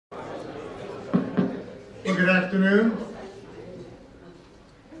Well, good afternoon.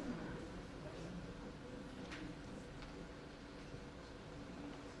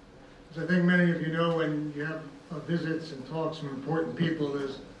 As I think many of you know, when you have visits and talks from important people,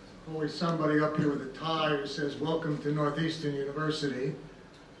 there's always somebody up here with a tie who says, "Welcome to Northeastern University."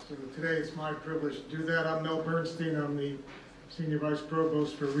 So today it's my privilege to do that. I'm Mel Bernstein. I'm the Senior Vice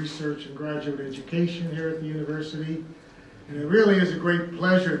Provost for Research and Graduate Education here at the university. And it really is a great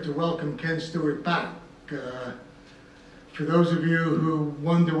pleasure to welcome Ken Stuart back. For those of you who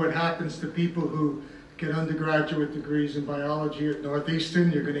wonder what happens to people who get undergraduate degrees in biology at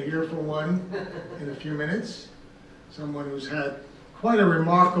Northeastern, you're going to hear from one in a few minutes. Someone who's had quite a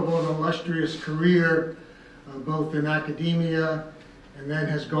remarkable and illustrious career, both in academia, and then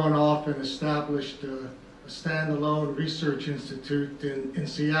has gone off and established a standalone research institute in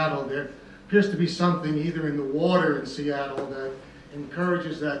Seattle. There appears to be something either in the water in Seattle that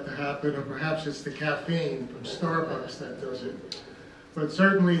encourages that to happen, or perhaps it's the caffeine from Starbucks that does it. But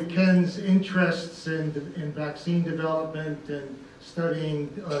certainly Ken's interests in vaccine development and studying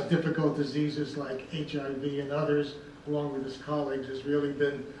difficult diseases like HIV and others, along with his colleagues, has really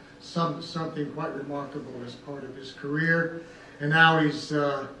been something quite remarkable as part of his career. And now he's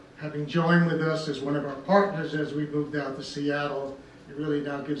having joined with us as one of our partners as we moved out to Seattle. It really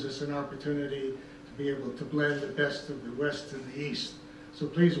now gives us an opportunity to be able to blend the best of the West and the East. So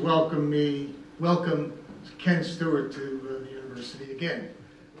please welcome Ken Stuart to the university again.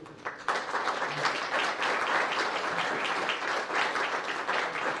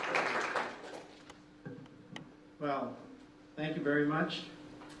 Well, thank you very much.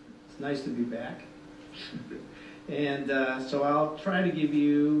 It's nice to be back. And so I'll try to give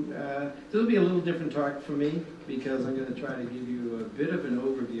you, this will be a little different talk for me because I'm going to try to give you a bit of an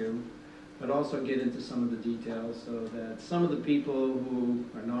overview, but also get into some of the details so that some of the people who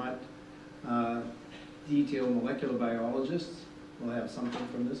are not detailed molecular biologists will have something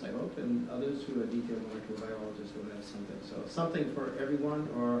from this, I hope, and others who are detailed molecular biologists will have something. So something for everyone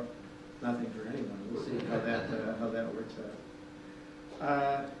or nothing for anyone. We'll see how that works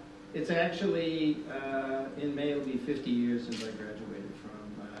out. It's actually, in May, it'll be 50 years since I graduated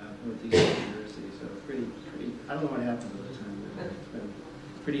from Northeastern University, so pretty, I don't know what happened at the time. It's been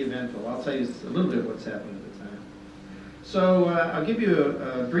pretty eventful. I'll tell you a little bit of what's happened at the time. So I'll give you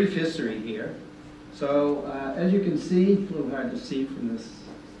a brief history here. So as you can see, a little hard to see from this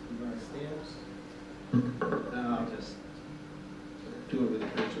stamps. I'll just do it with a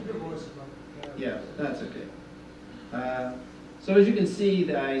picture. Yeah, that's okay. So as you can see,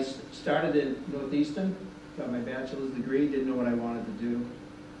 that I started at Northeastern, got my bachelor's degree, didn't know what I wanted to do.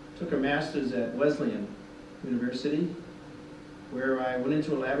 Took a master's at Wesleyan University, where I went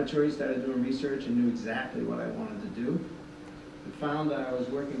into a laboratory, started doing research, and knew exactly what I wanted to do. I found that I was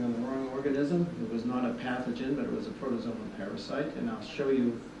working on the wrong organism. It was not a pathogen, but it was a protozoal parasite, and I'll show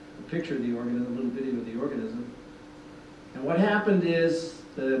you a picture of the organism, a little video of the organism. And what happened is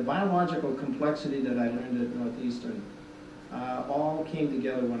the biological complexity that I learned at Northeastern all came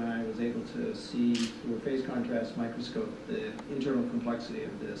together when I was able to see through a phase contrast microscope the internal complexity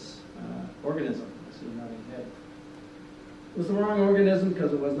of this organism. I see nodding head. It was the wrong organism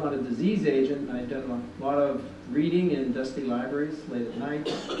because it was not a disease agent. I'd done a lot of reading in dusty libraries late at night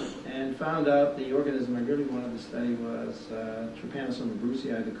and found out the organism I really wanted to study was Trypanosoma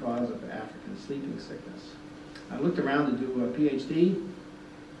brucei, the cause of African sleeping sickness. I looked around to do a PhD.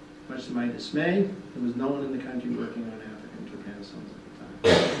 Much to my dismay, there was no one in the country working on African trypanosomes at the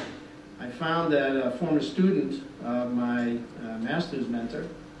time. I found that a former student of my master's mentor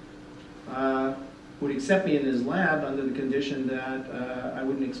would accept me in his lab under the condition that I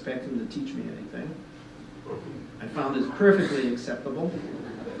wouldn't expect him to teach me anything. I found this perfectly acceptable.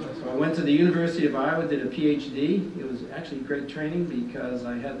 So I went to the University of Iowa, did a PhD. It was actually great training because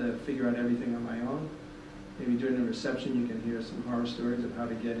I had to figure out everything on my own. Maybe during the reception you can hear some horror stories of how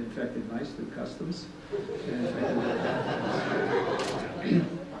to get infected mice through customs.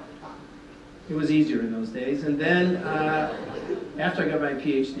 It was easier in those days. And then after I got my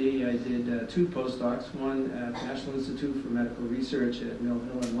PhD, I did 2 postdocs, one at the National Institute for Medical Research at Mill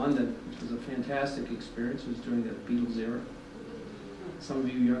Hill in London, which was a fantastic experience. It was during the Beatles era. Some of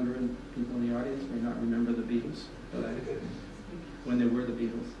you younger people in the audience may not remember the Beatles, but when they were the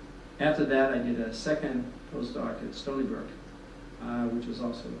Beatles. After that, I did a second postdoc at Stony Brook, which was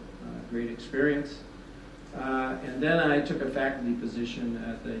also a great experience. And then I took a faculty position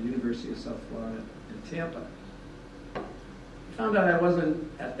at the University of South Florida in Tampa. I found out I wasn't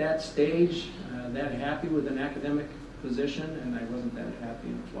at that stage that happy with an academic position, and I wasn't that happy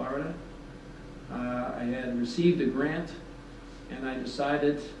in Florida. I had received a grant, and I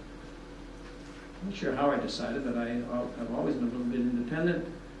decided not sure how I decided, but I've always been a little bit independent,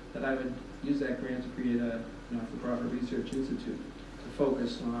 that I would use that grant to create a not-for-profit research institute to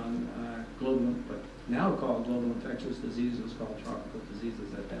focus on global, but now called global infectious diseases, it was called tropical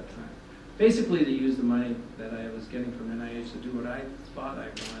diseases at that time. Basically to use the money that I was getting from NIH to do what I thought I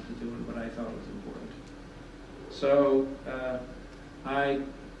wanted to do and what I thought was important. So I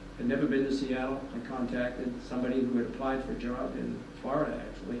had never been to Seattle. I contacted somebody who had applied for a job in Florida,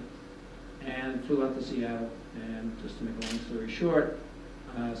 actually, and flew out to Seattle. And just to make a long story short,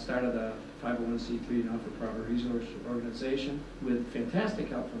 started a 501c3 not-for-profit research organization with fantastic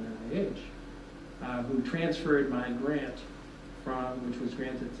help from NIH, who transferred my grant which was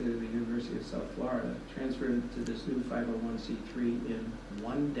granted to the University of South Florida, transferred it to this new 501c3 in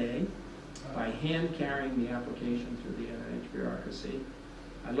one day by hand carrying the application through the NIH bureaucracy.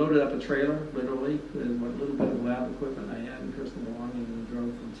 I loaded up a trailer, literally, with what little bit of lab equipment I had and personal belongings, and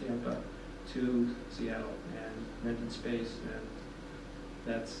drove from Tampa to Seattle and rented space, and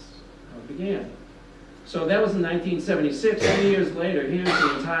that's how it began. So that was in 1976. 3 years later, here's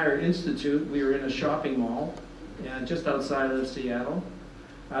the entire institute. We were in a shopping mall just outside of Seattle.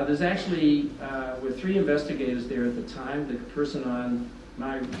 There's actually, were 3 investigators there at the time. The person on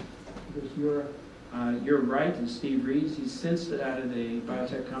your right is Steve Reeves. He's since started a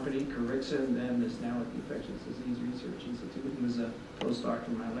biotech company, Corixa, and then is now at the Infectious Disease Research Institute. He was a postdoc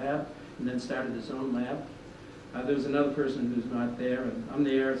in my lab and then started his own lab. There was another person who's not there, and I'm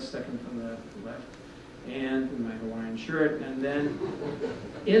there, second from the left, and in my Hawaiian shirt. And then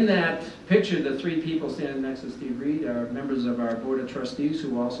in that picture, the 3 people standing next to Steve Reed are members of our board of trustees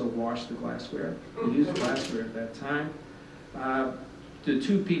who also washed the glassware. We used glassware at that time. The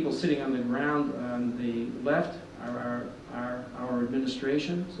 2 people sitting on the ground on the left are our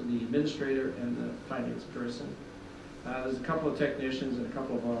administration, so the administrator and the finance person. There's a couple of technicians and a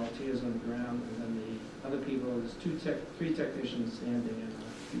couple of volunteers on the ground, and then the other people, there's 3 technicians standing and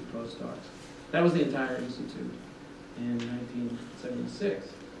a few postdocs. That was the entire institute in 1976.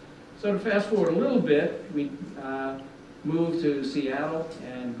 So to fast forward a little bit, we moved to Seattle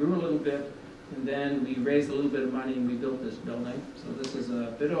and grew a little bit, and then we raised a little bit of money and we built this building. So this is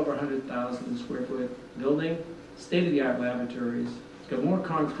a bit over 100,000 square foot building, state-of-the-art laboratories. It's got more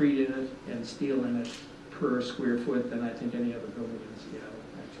concrete in it and steel in it per square foot than I think any other building in Seattle,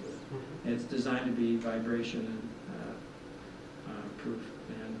 actually. And it's designed to be vibration and proof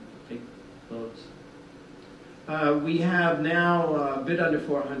and take loads. We have now a bit under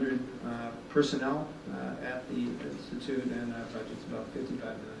 400 personnel at the Institute, and our budget's about $55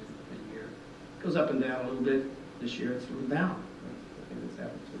 million a year. It goes up and down a little bit. This year it's a little down. I think it's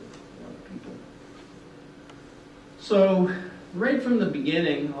happened to a lot of people. So right from the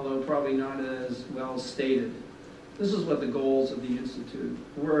beginning, although probably not as well stated, this is what the goals of the Institute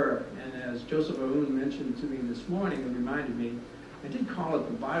were. And as Joseph Aoun mentioned to me this morning and reminded me, I did call it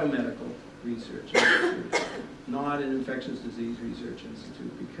the Biomedical Research Institute, not an infectious disease research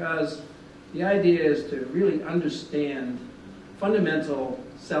institute, because the idea is to really understand fundamental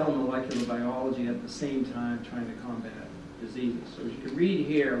cell and molecular biology at the same time trying to combat diseases. So as you can read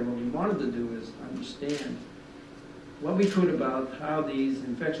here, what we wanted to do is understand what we could about how these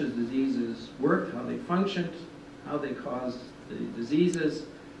infectious diseases work, how they functioned, how they caused the diseases.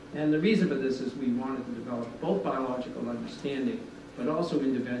 And the reason for this is we wanted to develop both biological understanding, but also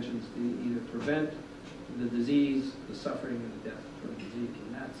interventions to either prevent the disease, the suffering, and the death from the disease.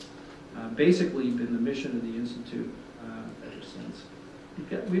 And that's basically been the mission of the Institute ever since.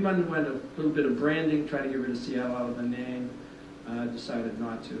 We underwent a little bit of branding, tried to get rid of Seattle out of the name, decided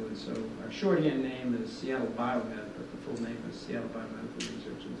not to. And so our shorthand name is Seattle Biomed, but the full name is Seattle Biomedical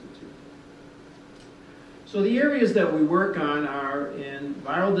Research Institute. So the areas that we work on are in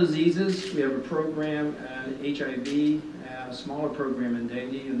viral diseases. We have a program in HIV, a smaller program in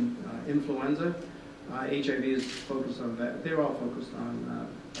dengue and influenza. HIV is focused on that. They're all focused on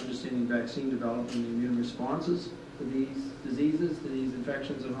understanding vaccine development and immune responses to these diseases, to these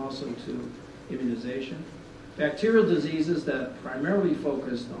infections, and also to immunization. Bacterial diseases that primarily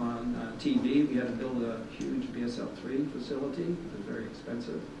focused on TB. We had to build a huge BSL-3 facility. It was very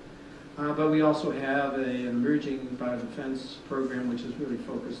expensive. But we also have an emerging biodefense program which is really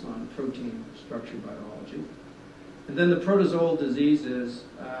focused on protein structure biology. And then the protozoal diseases,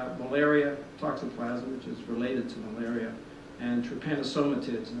 malaria, toxoplasma, which is related to malaria, and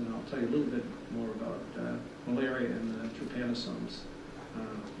trypanosomatids, and I'll tell you a little bit more about malaria and the trypanosomes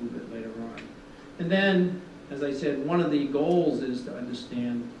a little bit later on. And then, as I said, one of the goals is to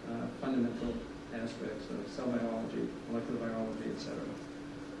understand fundamental aspects of cell biology, molecular biology, etc.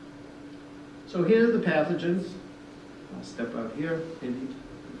 So here are the pathogens. I'll step out here. Maybe.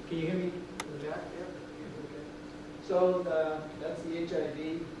 Can you hear me in the back? So that's the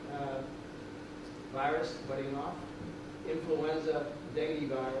HIV virus budding off, influenza, dengue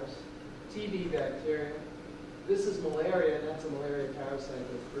virus, TB bacteria. This is malaria, and that's a malaria parasite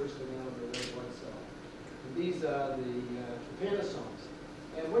that's bursting out of the red blood cell. And these are the trypanosomes.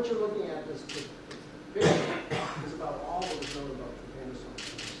 And what you're looking at is is about all that is known about trypanosomes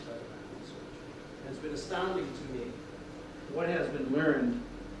in the study of research. And it's been astounding to me what has been learned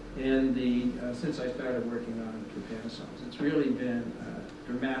in the since I started working on trypanosomes. It's really been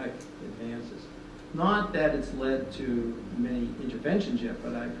dramatic advances. Not that it's led to many interventions yet,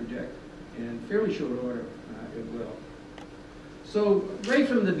 but I project in fairly short order it will. So right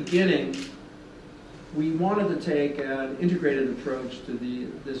from the beginning, we wanted to take an integrated approach to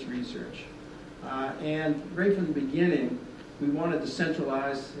this research. And right from the beginning, we wanted to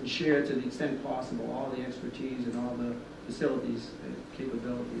centralize and share to the extent possible all the expertise and all the facilities and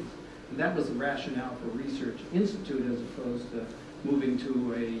capabilities. And that was the rationale for a research institute as opposed to moving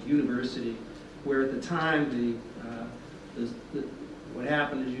to a university, where at the time what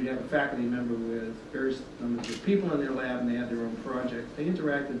happened is you'd have a faculty member with various numbers of people in their lab, and they had their own project. They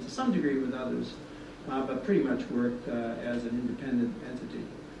interacted to some degree with others, but pretty much worked as an independent entity.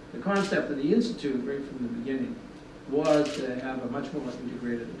 The concept of the institute, right from the beginning, was to have a much more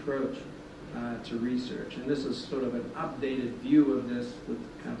integrated approach to research. And this is sort of an updated view of this with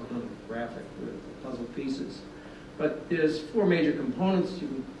kind of a little graphic with puzzle pieces. But there's four major components. You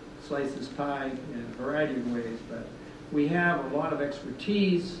can slice this pie in a variety of ways, but we have a lot of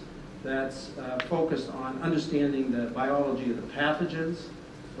expertise that's focused on understanding the biology of the pathogens,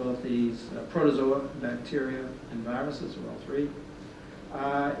 both these protozoa, bacteria, and viruses, or all three.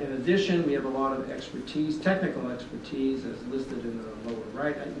 In addition, we have a lot of expertise, technical expertise, as listed in the lower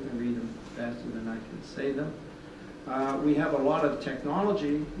right. You can read them faster than I can say them. We have a lot of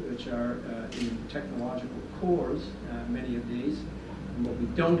technology, which are in technological cores, many of these. And what we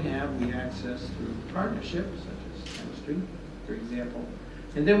don't have, we access through partnerships, such as chemistry, for example.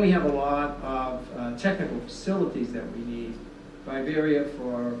 And then we have a lot of technical facilities that we need. Vivaria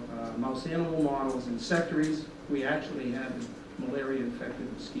for mouse animal models, insectaries. We actually have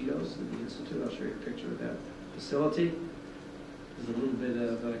malaria-infected mosquitoes in the Institute. I'll show you a picture of that facility. There's a little bit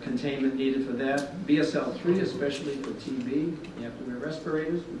of containment needed for that. BSL-3, especially for TB. You have to wear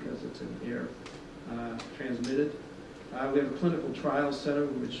respirators because it's an air transmitted. We have a clinical trial center,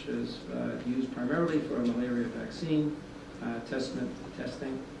 which is used primarily for malaria vaccine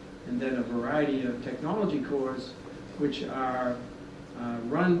testing, and then a variety of technology cores, which are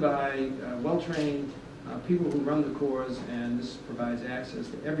run by well-trained people who run the cores, and this provides access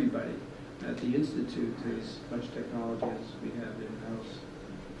to everybody at the Institute to as much technology as we have in-house.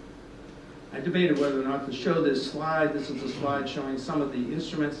 I debated whether or not to show this slide. This is a slide showing some of the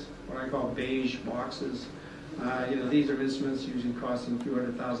instruments, what I call beige boxes. These are instruments usually costing a few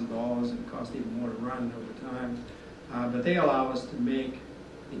 $100,000 and cost even more to run over time. But they allow us to make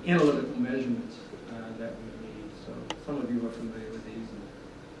the analytical measurements that we need. So some of you are familiar with these, and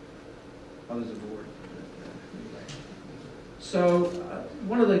others are bored. Anyway. So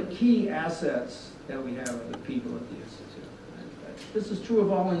one of the key assets that we have are the people at the Institute. This is true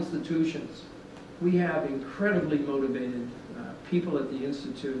of all institutions. We have incredibly motivated people at the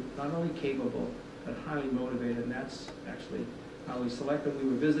Institute, not only capable, but highly motivated, and that's actually how we select them. We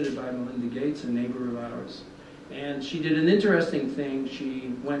were visited by Melinda Gates, a neighbor of ours, and she did an interesting thing.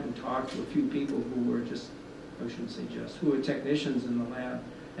 She went and talked to a few people who were who were technicians in the lab,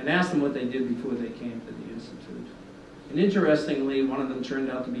 and asked them what they did before they came to the Institute. And interestingly, one of them turned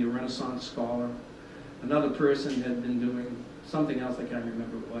out to be a Renaissance scholar. Another person had been doing something else, I can't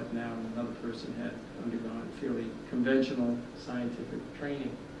remember what now, and another person had undergone fairly conventional scientific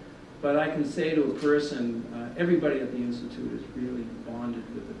training. But I can say to a person, everybody at the Institute is really bonded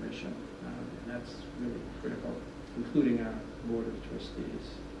with the mission, and that's really critical, including our Board of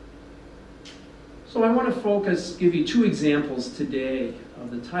Trustees. So I want to give you two examples today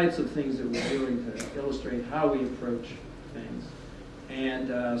of the types of things that we're doing to illustrate how we approach things. And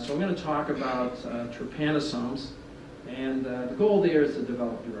so I'm going to talk about trypanosomes, and the goal there is to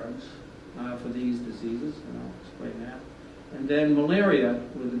develop drugs for these diseases, and I'll explain that. And then malaria,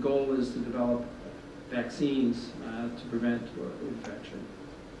 where the goal is to develop vaccines to prevent infection.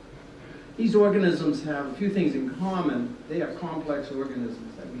 These organisms have a few things in common. They are complex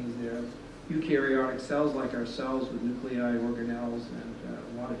organisms. That means they're eukaryotic cells like our cells with nuclei, organelles, and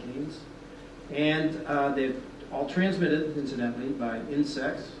a lot of genes. And they're all transmitted, incidentally, by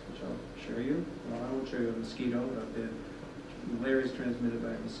insects, which I'll show you. Well, I won't show you a mosquito, but malaria is transmitted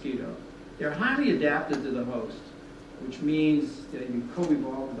by a mosquito. They're highly adapted to the host, which means that you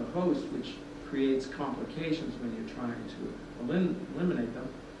co-evolve with the host, which creates complications when you're trying to eliminate them,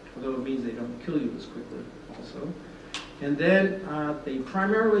 although it means they don't kill you as quickly also. And then they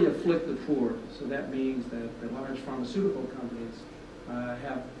primarily afflict the poor, so that means that the large pharmaceutical companies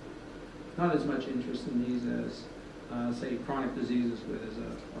have not as much interest in these as, say, chronic diseases where there's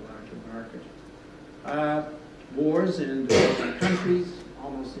a larger market. Wars in developing countries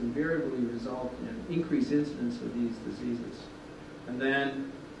almost invariably result in increased incidence of these diseases. And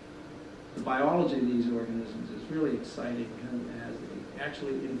then the biology of these organisms is really exciting, and has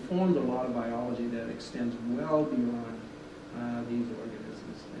actually informed a lot of biology that extends well beyond these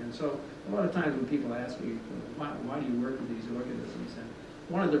organisms. And so a lot of times when people ask me, why do you work with these organisms? And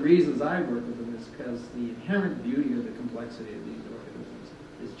one of the reasons I work with them is because the inherent beauty of the complexity of these organisms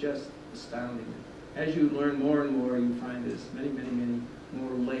is just astounding. As you learn more and more, you find there's many, many, many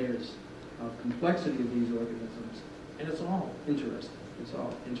more layers of complexity of these organisms. And it's all interesting. It's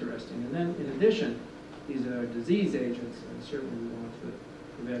all interesting. And then, in addition, these are disease agents, and certainly we want to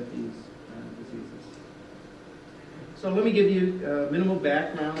prevent these diseases. So let me give you a minimal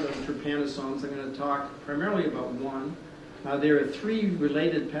background of trypanosomes. I'm going to talk primarily about one. There are three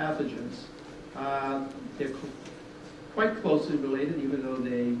related pathogens. They're quite closely related, even though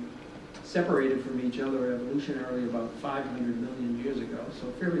they separated from each other evolutionarily about 500 million years ago,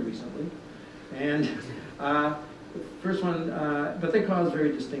 so fairly recently. And the first one, but they cause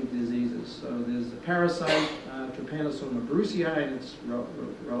very distinct diseases. So there's the parasite, Trypanosoma brucei, and its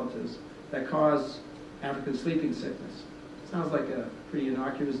relatives, that cause African sleeping sickness. Sounds like a pretty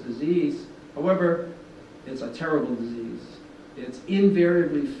innocuous disease. However, it's a terrible disease. It's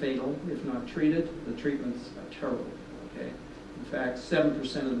invariably fatal if not treated. The treatments are terrible. Okay. In fact, 7%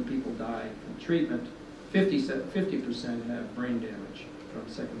 of the people die from treatment. 50% have brain damage from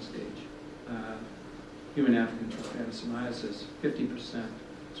second stage. Human African trypanosomiasis, 50%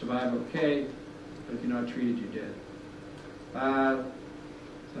 survive okay, but if you're not treated, you're dead.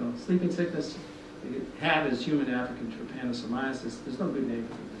 So sleeping sickness, you have is human African trypanosomiasis. There's no good name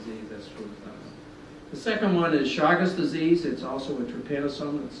for the disease, that's true. The second one is Chagas disease. It's also a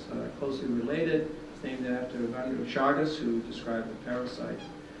trypanosome. It's closely related. It's named after Evandro Chagas, who described the parasite.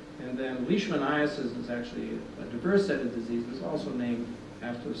 And then leishmaniasis is actually a diverse set of diseases, also named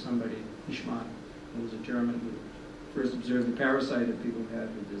after somebody, Leishman, who was a German who first observed the parasite in people who had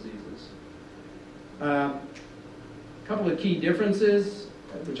the diseases. A couple of key differences,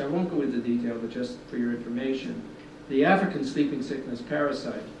 which I won't go into detail, but just for your information. The African sleeping sickness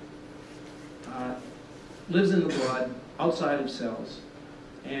parasite lives in the blood outside of cells,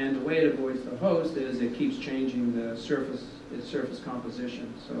 and the way it avoids the host is it keeps changing its surface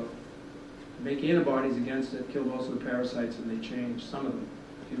composition. So make antibodies against it, kill most of the parasites, and they change. Some of them,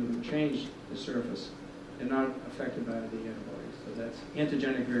 a few of them change the surface. They're not affected by the antibodies. So that's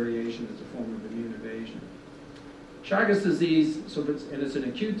antigenic variation as a form of immune evasion. Chagas disease, and it's an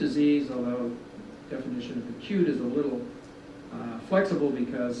acute disease, although definition of acute is a little flexible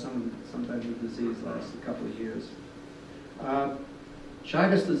because sometimes the disease lasts a couple of years.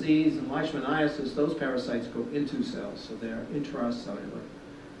 Chagas disease and leishmaniasis, those parasites go into cells, so they're intracellular.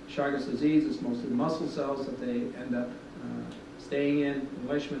 Chagas disease is mostly muscle cells that they end up staying in. In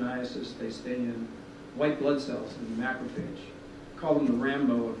leishmaniasis, they stay in white blood cells in the macrophage. Call them the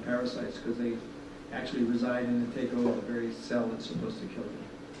Rambo of parasites because they actually reside in and take over the very cell that's supposed to kill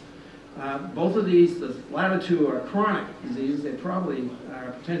them. Both of these, the latter two, are chronic diseases. They probably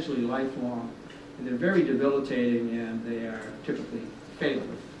are potentially lifelong, and they're very debilitating, and they are typically fatal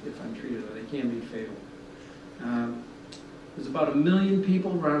if untreated, or they can be fatal. There's about 1 million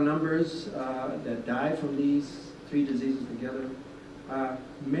people, round numbers, that die from these three diseases together.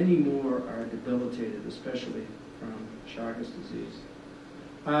 Many more are debilitated, especially from Chagas disease.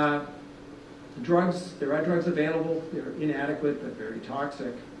 Drugs, there are drugs available. They're inadequate, but very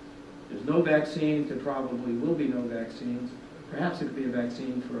toxic. There's no vaccine. There probably will be no vaccines. Perhaps there could be a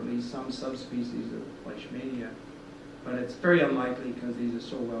vaccine for at least some subspecies of leishmania, but it's very unlikely because these are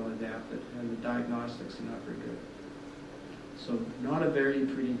so well adapted, and the diagnostics are not very good. So not a very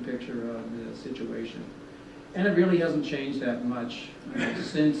pretty picture of the situation. And it really hasn't changed that much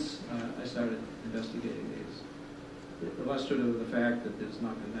since I started investigating these. Illustrative of the fact that there's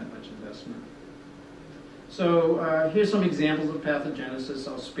not been that much investment. So here's some examples of pathogenesis.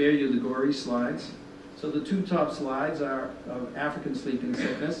 I'll spare you the gory slides. So the two top slides are of African sleeping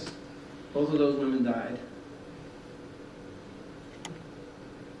sickness. Both of those women died.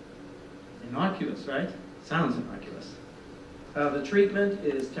 Innocuous, right? Sounds innocuous. The treatment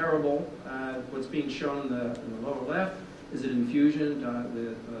is terrible. What's being shown in the lower left is an infusion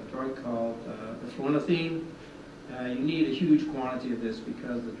with a drug called eflornithine. you need a huge quantity of this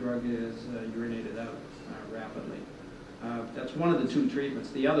because the drug is urinated out rapidly. That's one of the two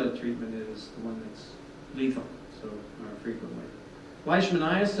treatments. The other treatment is the one that's lethal, so frequently.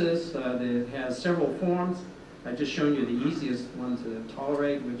 Leishmaniasis that has several forms. I've just shown you the easiest one to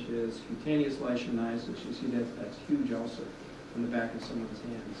tolerate, which is cutaneous leishmaniasis. You see that's huge ulcer on the back of someone's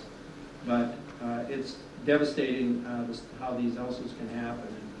hands. But it's devastating how these ulcers can happen.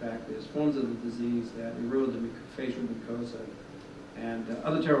 In fact, there's forms of the disease that erode the facial mucosa and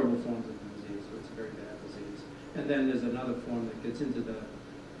other terrible forms of the disease, so it's a very bad disease. And then there's another form that gets into the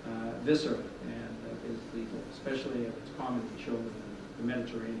viscera and is lethal, especially if it's common in children in the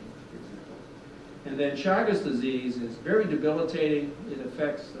Mediterranean, for example. And then Chagas disease is very debilitating. It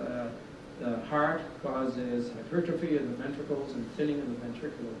affects the heart, causes hypertrophy of the ventricles and thinning of the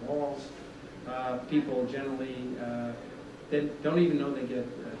ventricular walls. People generally they don't even know they get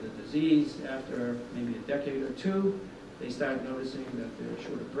the disease after maybe a decade or two. They start noticing that they're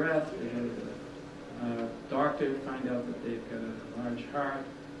short of breath. They go to the doctor, find out that they've got a large heart.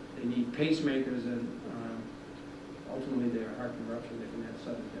 They need pacemakers, and ultimately their heart can rupture. They can have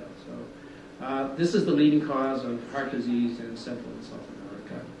sudden death. So this is the leading cause of heart disease in Central and South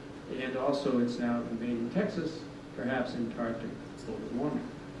America. And also it's now invading Texas, perhaps in part to global warming.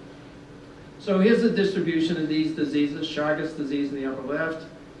 So here's the distribution of these diseases. Chagas disease in the upper left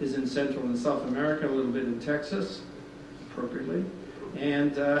is in Central and South America, a little bit in Texas, appropriately.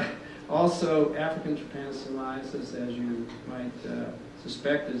 And also African trypanosomiasis, as you might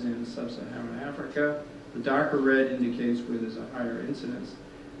suspect, is in sub-Saharan Africa. The darker red indicates where there's a higher incidence.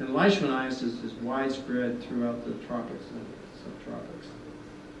 And leishmaniasis is widespread throughout the tropics and subtropics.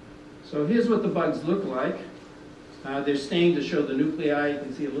 So here's what the bugs look like. They're stained to show the nuclei. You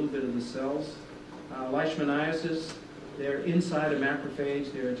can see a little bit of the cells. Leishmaniasis, they're inside a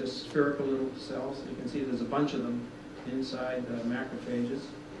macrophage. They're just spherical little cells. You can see there's a bunch of them inside the macrophages.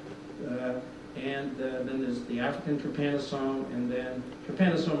 And then there's the African trypanosome, and then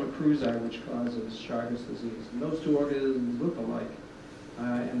Trypanosoma cruzi, which causes Chagas disease. And those two organisms look alike,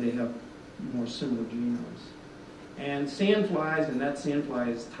 and they have more similar genomes. And sandflies, and that sandfly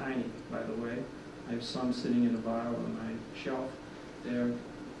is tiny, by the way. I have some sitting in a vial on my shelf there.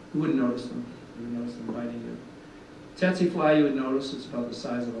 You wouldn't notice them. You would notice them biting you. Tsetse fly, you would notice, it's about the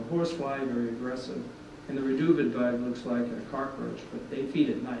size of a horsefly, very aggressive. And the reduvid bug looks like a cockroach, but they feed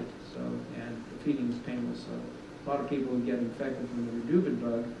at night, so, and the feeding is painless. So a lot of people who get infected from the reduvid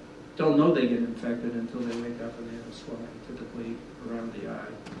bug don't know they get infected until they wake up and they have a swelling, typically around the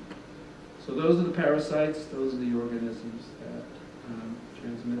eye. So those are the parasites. Those are the organisms that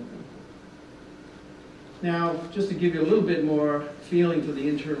transmit them. Now, just to give you a little bit more feeling for the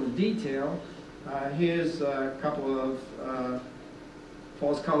internal detail, here's a couple of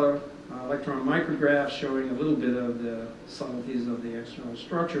false color electron micrographs showing a little bit of the subtleties of the external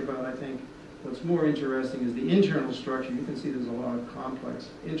structure, but I think what's more interesting is the internal structure. You can see there's a lot of complex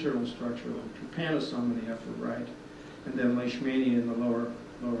internal structure of trypanosome in the upper right, and then leishmania in the lower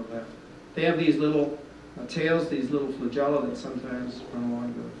left. They have these little tails, these little flagella that sometimes run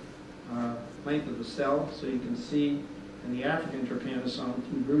along the length of the cell, so you can see in the African trypanosome,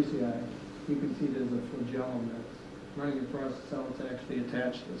 T. brucei, you can see there's a flagellum that's running across the cell. It's actually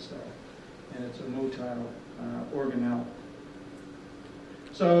attached to the cell, and it's a motile organelle.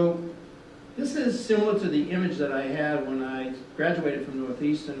 So this is similar to the image that I had when I graduated from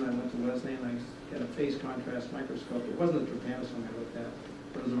Northeastern. I went to Wesleyan. I got a phase contrast microscope. It wasn't a trypanosome I looked at,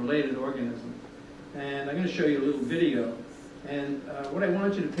 but it was a related organism. And I'm going to show you a little video. And what I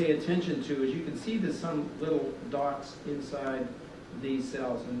want you to pay attention to is you can see there's some little dots inside these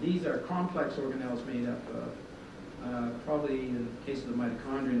cells. And these are complex organelles made up of, probably in the case of the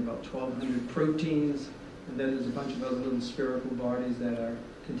mitochondrion, about 1,200 proteins. And then there's a bunch of other little spherical bodies that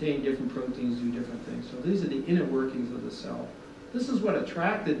contain different proteins, do different things. So these are the inner workings of the cell. This is what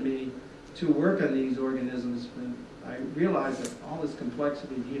attracted me to work on these organisms when I realized that all this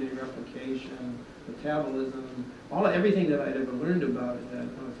complexity, DNA replication, metabolism, everything that I'd ever learned about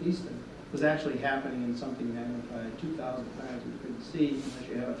at Northeastern was actually happening in something magnified 2,000 times you couldn't see unless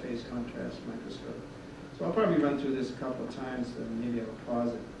you had a phase contrast microscope. So I'll probably run through this a couple of times, and maybe I'll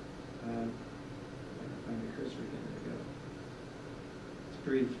pause it. I can find the cursor again. There we go. It's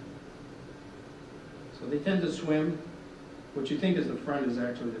brief. So they tend to swim. What you think is the front is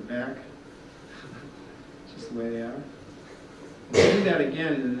actually the back. Just the way they are. I'll do that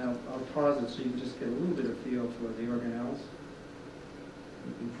again, and I'll pause it so you can just get a little bit of feel for the organelles.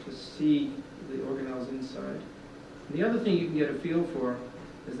 You can just see the organelles inside. And the other thing you can get a feel for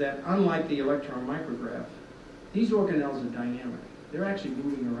is that unlike the electron micrograph, these organelles are dynamic. They're actually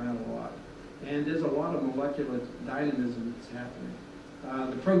moving around a lot. and there's a lot of molecular dynamism that's happening.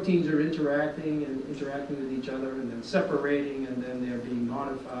 The proteins are interacting with each other, and then separating, and then they're being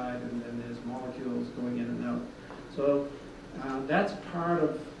modified, and then there's molecules going in and out. So that's part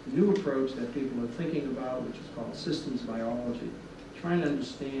of the new approach that people are thinking about, which is called systems biology. Trying to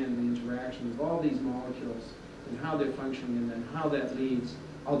understand the interaction of all these molecules and how they're functioning, and then how that leads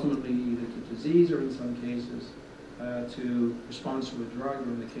ultimately either to disease or in some cases to response to a drug,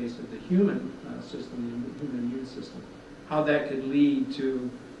 or in the case of the human system, the human immune system, how that could lead to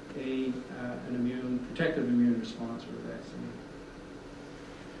an protective immune response or a vaccine.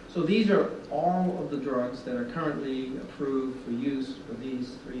 So these are all of the drugs that are currently approved for use for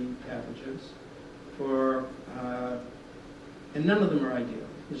these three pathogens. And none of them are ideal.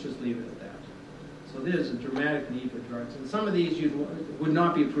 Let's just leave it at that. So there's a dramatic need for drugs. And some of these would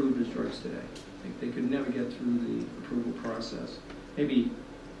not be approved as drugs today. They could never get through the approval process. Maybe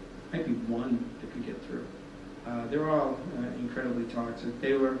one that could get through. They're all incredibly toxic.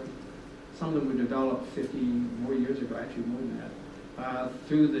 Some of them were developed 50 more years ago, actually more than that,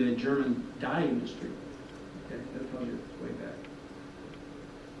 through the German dye industry. Okay, that tells you it's way back.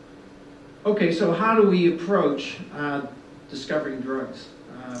 Okay, so how do we approach discovering drugs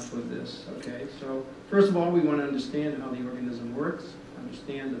for this? Okay, so first of all, we want to understand how the organism works,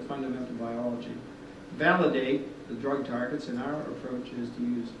 understand the fundamental biology, validate the drug targets, and our approach is to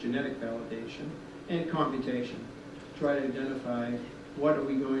use genetic validation and computation. Try to identify what are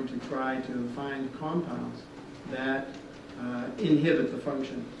we going to try to find compounds that inhibit the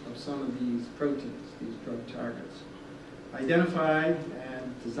function of some of these proteins, these drug targets. Identify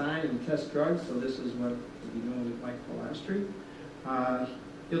and design and test drugs, so this is what we know with Mike Polastri.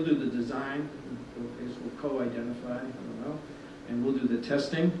 He'll do the design, we'll co-identify, I don't know, and we'll do the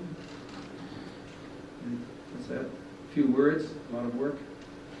testing. And what's that? A few words, a lot of work.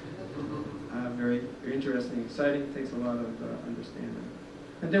 Very, very interesting, exciting, takes a lot of understanding.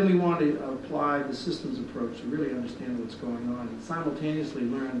 And then we want to apply the systems approach to really understand what's going on and simultaneously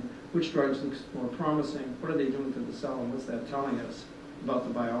learn which drugs look more promising, what are they doing to the cell, and what's that telling us about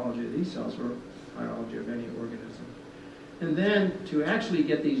the biology of these cells or biology of any organism. And then to actually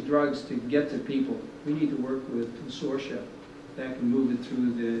get these drugs to get to people, we need to work with consortia that can move it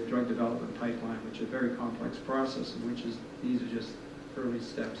through the drug development pipeline, which is a very complex process, and these are just early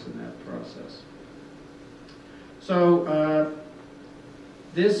steps in that process. So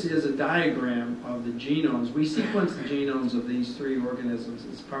this is a diagram of the genomes. We sequence the genomes of these three organisms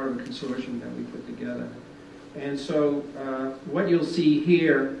as part of a consortium that we put together. And so what you'll see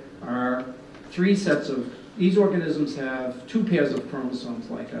here are three sets of, these organisms have two pairs of chromosomes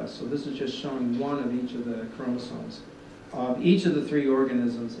like us. So this is just showing one of each of the chromosomes of each of the three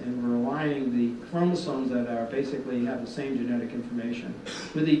organisms, and we're aligning the chromosomes that are basically have the same genetic information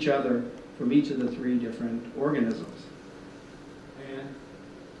with each other from each of the three different organisms. And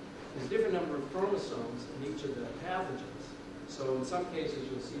there's a different number of chromosomes in each of the pathogens. So in some cases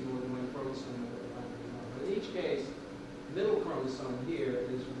you'll see more than one chromosome. But in each case, the middle chromosome here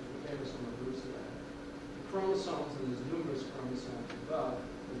is chromosome of Brucei. The chromosomes, and there's numerous chromosomes above,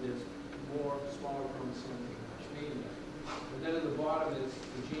 but there's more smaller chromosomes in Leishmania. And then at the bottom is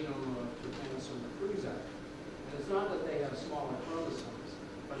the genome of Trypanosoma cruzi. And it's not that they have smaller chromosomes,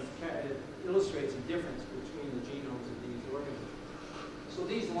 but it illustrates a difference between the genomes of these organisms. So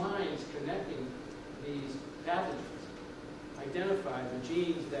these lines connecting these pathogens identify the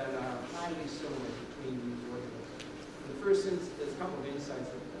genes that are highly similar between these organisms. In the first instance, there's a couple of insights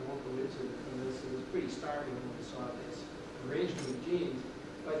that I won't go into from this. It was pretty startling when we saw this arrangement of genes.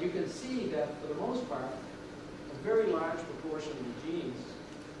 But you can see that, for the most part, a very large proportion of the genes,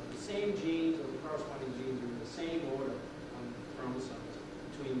 the same genes or the corresponding genes, are in the same order on chromosomes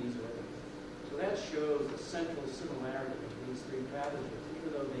between these organisms. So that shows a central similarity of these three pathogens,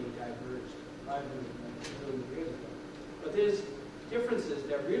 even though they diverged 500 million years ago. But there's differences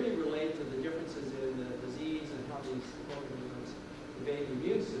that really relate to the differences in the disease and how these organisms evade the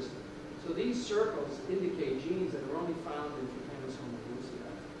immune system. So these circles indicate genes that are only found in Trypanosoma cruzi.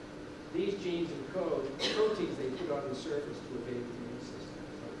 These genes encode proteins they put on the surface to evade the immune system,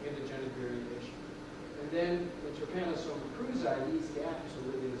 so antigenic variation. And then in Trypanosoma cruzi, these gaps are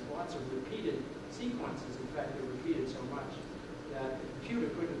where there's lots of repeated sequences. In fact, they're repeated so much that the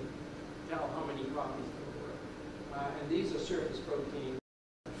computer couldn't tell how many copies there were. And these are surface proteins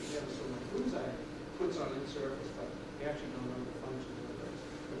Trypanosoma cruzi puts on its surface, but we actually don't know the functions of those.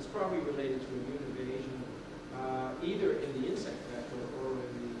 But it's probably related to immune evasion, either in the insect vector or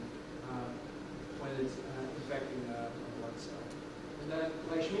in the when it's infecting a blood cell. And then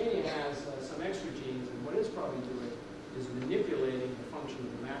Leishmania has some extra genes, and what it's probably doing is manipulating the function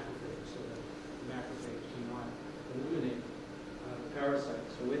of the macrophage so that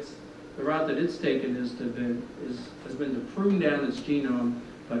the route that it's taken has been to prune down its genome,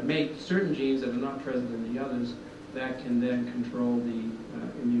 but make certain genes that are not present in the others that can then control the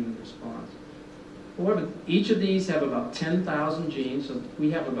immune response. However, each of these have about 10,000 genes, so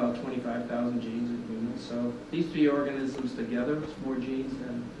we have about 25,000 genes in humans. So these three organisms together, it's more genes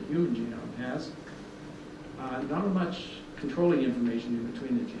than the human genome has. Not much controlling information in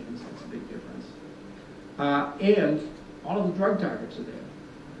between the genes. That's a big difference. And all of the drug targets are there.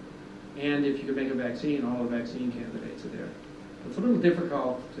 And if you could make a vaccine, all the vaccine candidates are there. It's a little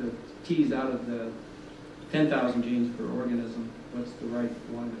difficult to tease out of the 10,000 genes per organism what's the right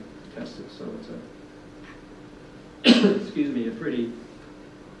one to test it. So it's a, excuse me, a pretty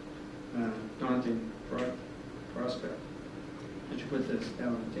daunting prospect. I should put this down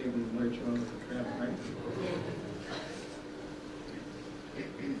on the table and lurch over the crap, right?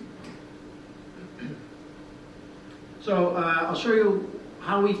 So I'll show you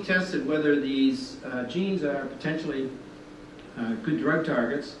how we've tested whether these genes are potentially good drug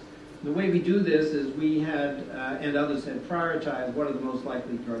targets. The way we do this is we had, and others had prioritized what are the most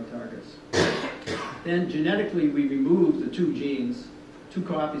likely drug targets. Then genetically we removed the two genes, two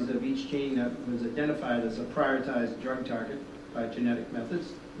copies of each gene that was identified as a prioritized drug target by genetic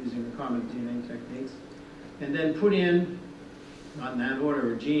methods using recombinant DNA techniques, and then put in, not in that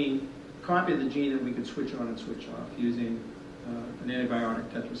order, a gene, a copy of the gene that we could switch on and switch off using an antibiotic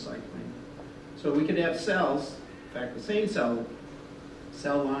tetracycline. So we could have cells, in fact the same cell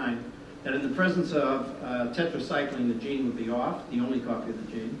line, that in the presence of tetracycline the gene would be off, the only copy of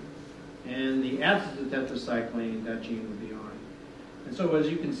the gene, and the absence of tetracycline, that gene would be on. And so as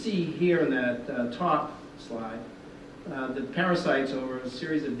you can see here in that top slide, the parasites over a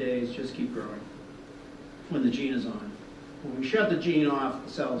series of days just keep growing when the gene is on. When we shut the gene off,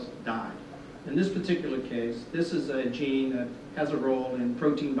 the cells die. In this particular case, this is a gene that has a role in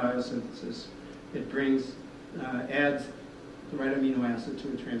protein biosynthesis. It brings, adds the right amino acid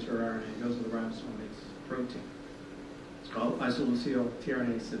to a transfer RNA. It goes to the ribosome, makes protein. It's called isoleucine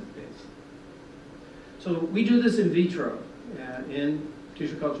tRNA synthase. So we do this in vitro, in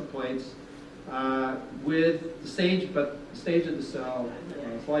tissue culture plates, with the stage of the cell,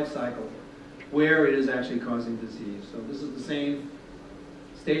 its life cycle, where it is actually causing disease. So this is the same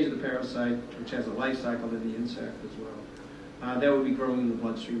stage of the parasite, which has a life cycle in the insect as well. That would be growing in the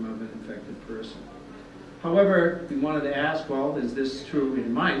bloodstream of an infected person. However, we wanted to ask, well, is this true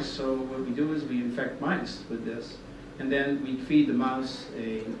in mice? So what we do is we infect mice with this, and then we feed the mouse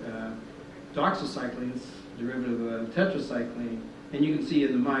a doxycycline, derivative of tetracycline, and you can see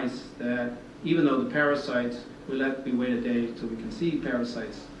in the mice that even though the parasites, we wait a day till we can see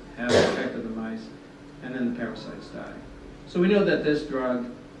parasites have infected the mice, and then the parasites die. So we know that this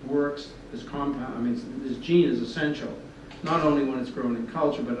drug works, this this gene is essential, not only when it's grown in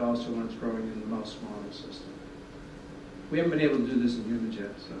culture, but also when it's growing in the mouse model system. We haven't been able to do this in humans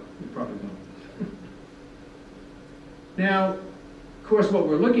yet, so we probably won't. Now, of course, what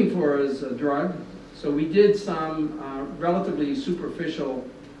we're looking for is a drug. So we did some relatively superficial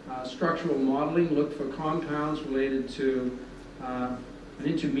structural modeling, looked for compounds related to an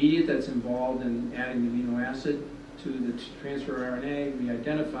intermediate that's involved in adding amino acid to the transfer RNA. We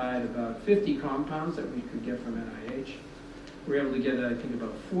identified about 50 compounds that we could get from NIH. We were able to get, I think,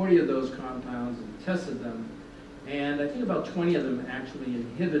 about 40 of those compounds and tested them. And I think about 20 of them actually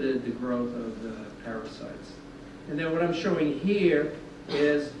inhibited the growth of the parasites. And then what I'm showing here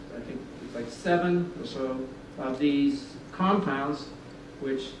is, I think it's like 7 or so of these compounds,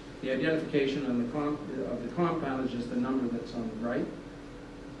 which the identification of the compound is just the number that's on the right.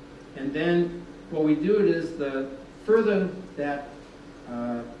 And then what we do is the further that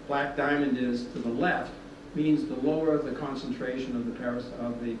black diamond is to the left, means the lower the concentration of the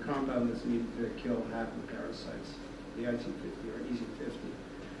compound that's needed to kill half the parasites, the IC50 or EC50.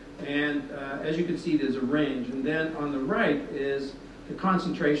 And as you can see, there's a range. And then on the right is the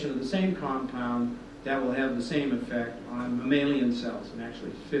concentration of the same compound that will have the same effect on mammalian cells, and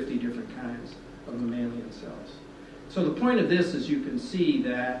actually 50 different kinds of mammalian cells. So the point of this is you can see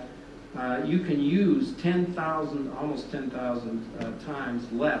that you can use 10,000, almost 10,000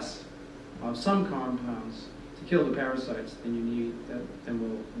 times less of some compounds to kill the parasites than you need, that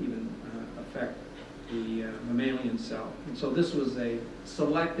will even affect the mammalian cell. And so this was a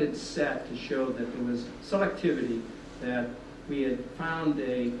selected set to show that there was selectivity, that we had found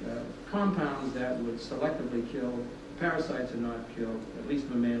compounds that would selectively kill parasites and not kill at least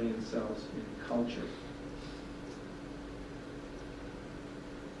mammalian cells in culture.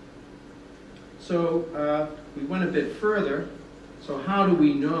 So we went a bit further. So how do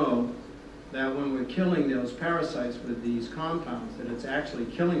we know that when we're killing those parasites with these compounds, that it's actually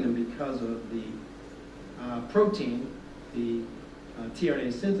killing them because of the protein, the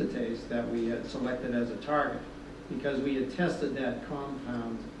tRNA synthetase that we had selected as a target, because we had tested that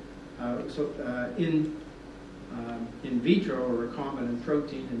compound in vitro or recombinant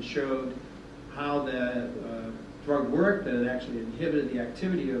protein and showed how the drug worked, that it actually inhibited the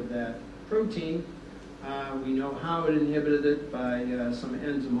activity of that protein. We know how it inhibited it by some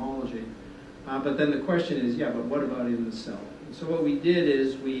enzymology. But then the question is, yeah, but what about in the cell? And so what we did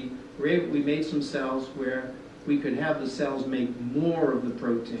is we made some cells where we could have the cells make more of the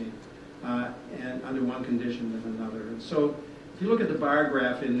protein and under one condition than another. And so if you look at the bar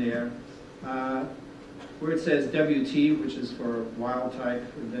graph in there, where it says WT, which is for wild type,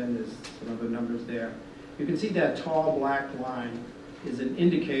 and then there's some other numbers there, you can see that tall black line is an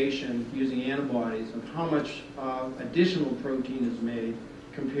indication using antibodies of how much additional protein is made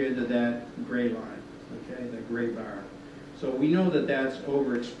compared to that gray line, okay, that gray bar. So we know that that's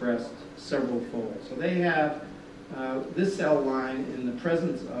overexpressed several fold. So they have this cell line in the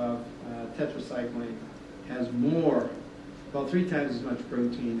presence of tetracycline has more, about 3 times as much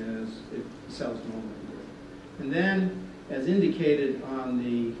protein as if the cells normally would. And then, as indicated on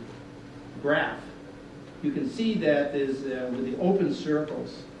the graph, you can see that there's, with the open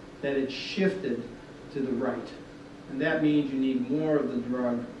circles, that it's shifted to the right. And that means you need more of the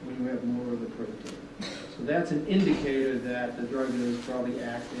drug when you have more of the protein. So that's an indicator that the drug is probably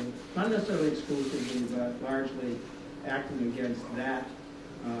acting, not necessarily exclusively, but largely acting against that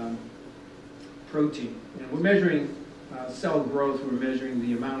protein. And we're measuring cell growth, we're measuring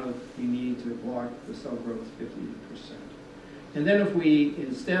the amount of you need to block the cell growth 50%. And then if we,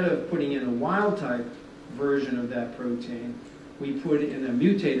 instead of putting in a wild type version of that protein, we put in a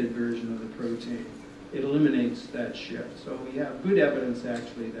mutated version of the protein, it eliminates that shift. So we have good evidence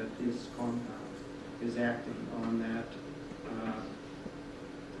actually that this compound is acting on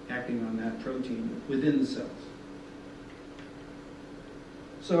that protein within the cells.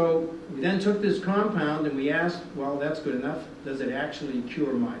 So we then took this compound and we asked, well, that's good enough. Does it actually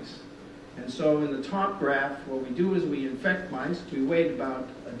cure mice? And so in the top graph, what we do is we infect mice. We wait about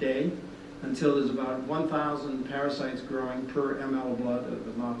a day until there's about 1,000 parasites growing per ml of blood of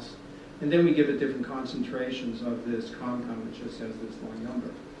the mouse. And then we give it different concentrations of this compound, which just has this long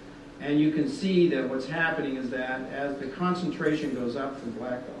number. And you can see that what's happening is that as the concentration goes up from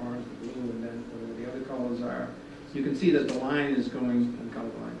black to orange to blue, and then whatever the other colors are, you can see that the line is going,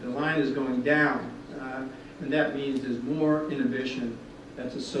 the line is going down. And that means there's more inhibition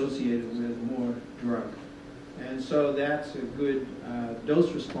that's associated with more drug. And so that's a good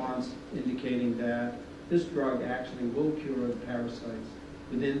dose response indicating that this drug actually will cure the parasites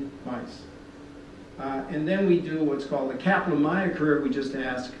within mice. And then we do what's called the Kaplan-Meier curve. We just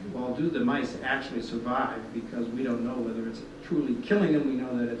ask, well, do the mice actually survive? Because we don't know whether it's truly killing them. We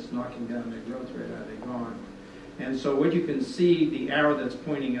know that it's knocking down their growth rate. Are they gone? And so what you can see, the arrow that's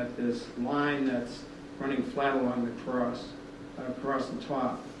pointing at this line that's running flat along the cross, across the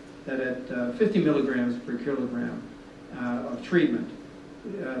top, that at 50 milligrams per kilogram of treatment,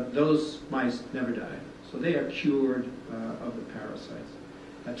 those mice never die. So they are cured of the parasites.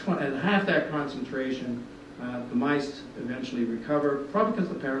 At half that concentration, the mice eventually recover, probably because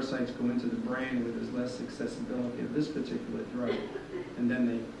the parasites go into the brain where there's less accessibility of this particular drug, and then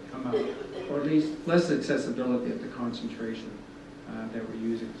they come out, or at least less accessibility at the concentration that we're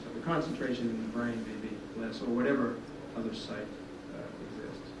using. So the concentration in the brain may be less, or whatever other site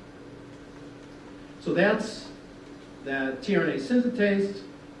exists. So that's that tRNA synthetase.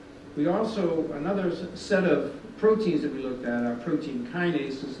 We also, another set of proteins that we looked at are protein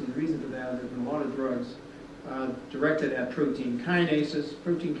kinases, and the reason for that, there's been a lot of drugs directed at protein kinases.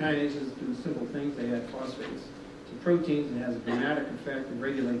 Protein kinases do simple things. They add phosphates to proteins, and it has a dramatic effect. It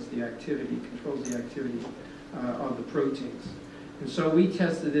regulates the activity, controls the activity of the proteins. And so we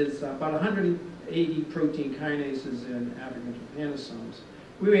tested this, about 180 protein kinases in African trypanosomes.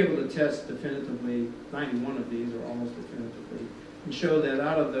 We were able to test definitively 91 of these, or almost definitively, and show that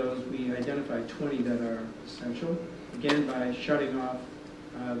out of those we identified 20 that are essential, again by shutting off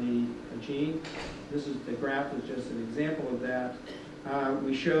the gene. This is the graph is just an example of that.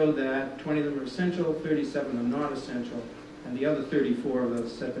 We show that 20 of them are essential, 37 are not essential, and the other 34 of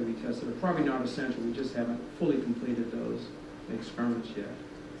those set that we tested are probably not essential. We just haven't fully completed those experiments yet.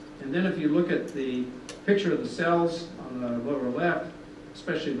 And then if you look at the picture of the cells on the lower left,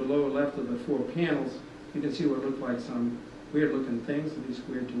 especially the lower left of the 4 panels, you can see what look like some weird-looking things, at least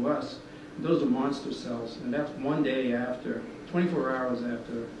weird to us. And those are monster cells, and that's 1 day after, 24 hours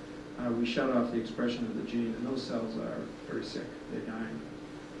after we shut off the expression of the gene, and those cells are very sick. They're dying.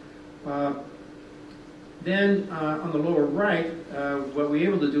 Then on the lower right, what we're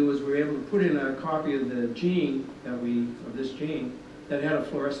able to do is we're able to put in a copy of the gene of this gene that had a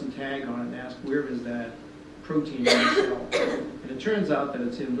fluorescent tag on it and ask where is that protein in the cell. And it turns out that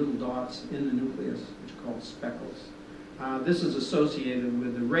it's in little dots in the nucleus, which are called speckles. This is associated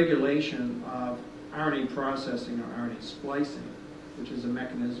with the regulation of RNA processing or RNA splicing, which is a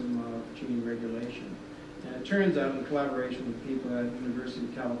mechanism of gene regulation. And it turns out, in collaboration with people at the University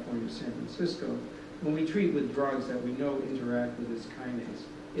of California, San Francisco, when we treat with drugs that we know interact with this kinase,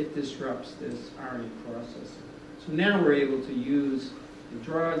 it disrupts this RNA processing. So now we're able to use the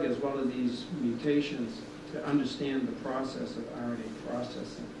drug as well as these mutations to understand the process of RNA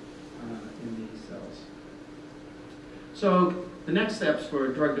processing in these cells. So the next steps for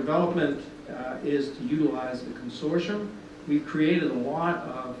drug development is to utilize the consortium. We've created a lot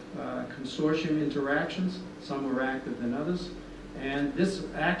of consortium interactions. Some more active than others. And this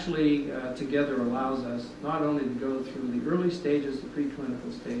actually together allows us not only to go through the early stages, the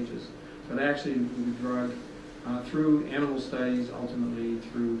preclinical stages, but actually to move the drug through animal studies, ultimately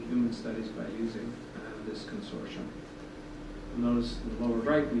through human studies by using this consortium. You'll notice in the lower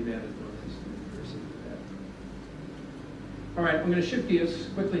right we've added Northeastern University to that. All right, I'm going to shift gears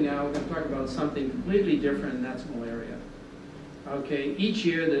quickly now. We're going to talk about something completely different, and that's malaria. Okay, each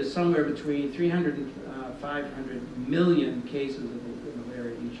year there's somewhere between 300 and 500 million cases of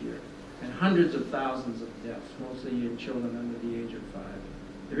malaria each year, and hundreds of thousands of deaths, mostly in children under the age of 5.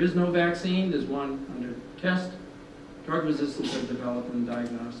 There is no vaccine. There's one under test. Drug resistance has developed, and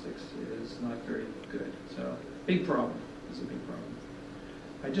diagnostics is not very good. So, big problem. It's a big problem.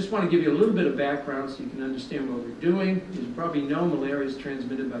 I just want to give you a little bit of background so you can understand what we're doing. As you probably know, malaria is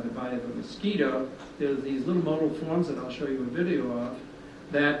transmitted by the bite of a mosquito. There's these little motile forms that I'll show you a video of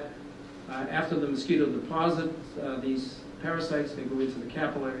that after the mosquito deposits these parasites, they go into the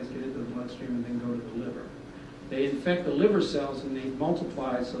capillaries, get into the bloodstream, and then go to the liver. They infect the liver cells and they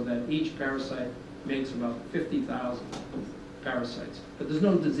multiply so that each parasite makes about 50,000 parasites. But there's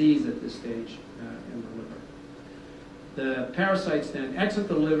no disease at this stage in the liver. The parasites then exit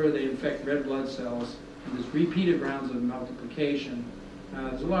the liver, they infect red blood cells, and there's repeated rounds of multiplication.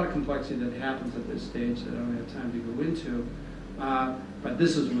 There's a lot of complexity that happens at this stage that I don't have time to go into. But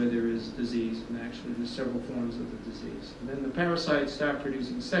this is where there is disease, and actually there's several forms of the disease. And then the parasites start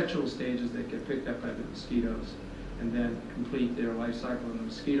producing sexual stages that get picked up by the mosquitoes, and then complete their life cycle in the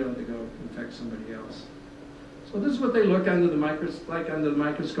mosquito to go infect somebody else. So this is what they look under the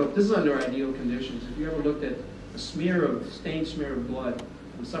microscope. This is under ideal conditions. If you ever looked at a stained smear of blood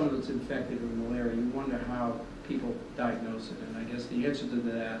from someone that's infected with malaria, you wonder how people diagnose it. And I guess the answer to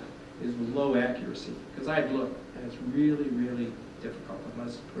that is with low accuracy, because I've looked, and it's really, really difficult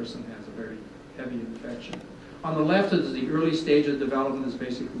unless the person has a very heavy infection. On the left is the early stage of development. There's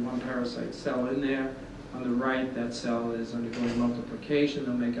basically one parasite cell in there. On the right, that cell is undergoing multiplication.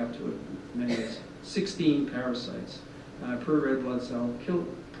 They'll make up to as many as 16 parasites per red blood cell,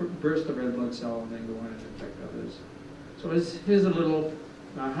 burst the red blood cell, and then go on and infect others. So here's a little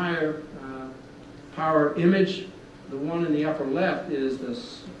higher power image. The one in the upper left is the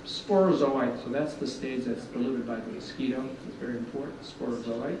sporozoite. So that's the stage that's delivered by the mosquito. It's very important,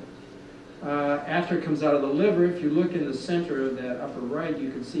 sporozoite. After it comes out of the liver, if you look in the center of that upper right,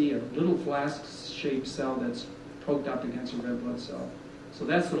 you can see a little flask-shaped cell that's poked up against a red blood cell. So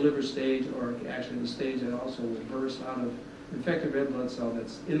that's the liver stage, or actually the stage that also will burst out of infected red blood cell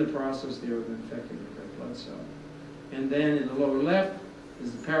that's in the process there of infecting the red blood cell. And then in the lower left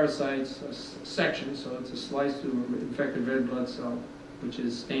is the parasites section, so it's a slice through an infected red blood cell, which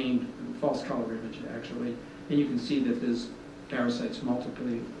is stained, false color image actually, and you can see that there's parasites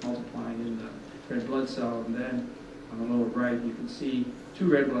multiplying in the red blood cell, and then on the lower right you can see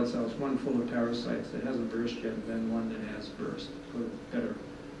two red blood cells, one full of parasites that hasn't burst yet, and then one that has burst, with a better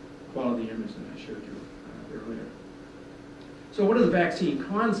quality image than I showed you earlier. So what are the vaccine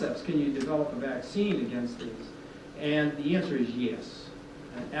concepts? Can you develop a vaccine against these? And the answer is yes,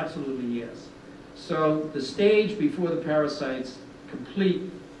 absolutely yes. So the stage before the parasites complete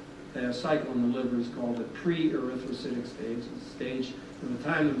their cycle in the liver is called the pre-erythrocytic stage. It's the stage from the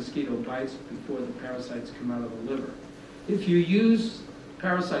time the mosquito bites before the parasites come out of the liver. If you use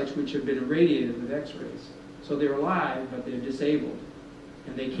parasites which have been irradiated with X-rays, so they're alive but they're disabled,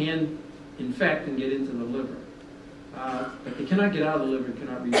 and they can infect and get into the liver, but they cannot get out of the liver,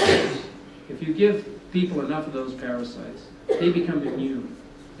 cannot reproduce. If you give people enough of those parasites, they become immune,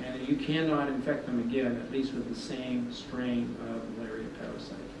 and you cannot infect them again, at least with the same strain of malaria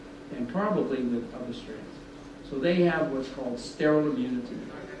parasite, and probably with other strains. So they have what's called sterile immunity.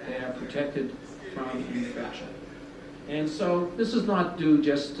 They are protected from infection. And so this is not due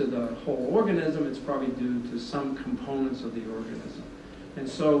just to the whole organism, it's probably due to some components of the organism. And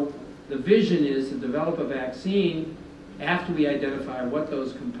so the vision is to develop a vaccine after we identify what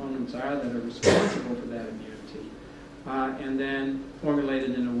those components are that are responsible for that immunity, and then formulate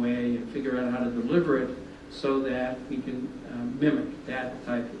it in a way and figure out how to deliver it so that we can mimic that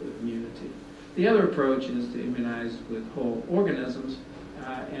type of immunity. The other approach is to immunize with whole organisms,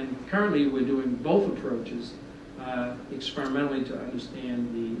 and currently we're doing both approaches experimentally to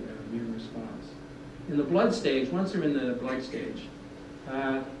understand the immune response. In the blood stage, once they're in the blood stage,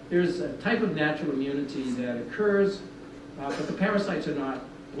 there's a type of natural immunity that occurs, but the parasites are not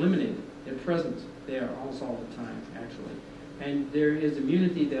eliminated. They're present there almost all the time, actually. And there is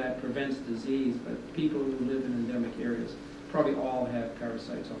immunity that prevents disease, but people who live in endemic areas probably all have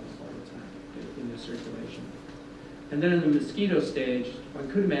parasites almost all the time in their circulation. And then in the mosquito stage, one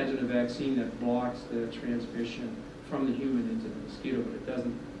could imagine a vaccine that blocks the transmission from the human into the mosquito, but it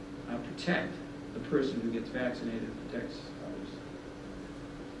doesn't protect the person who gets vaccinated, it protects others.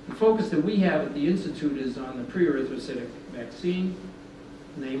 The focus that we have at the Institute is on the pre-erythrocytic vaccine,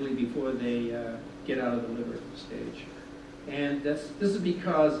 namely before they get out of the liver stage. And this is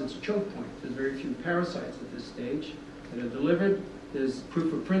because it's a choke point. There's very few parasites at this stage that are delivered. There's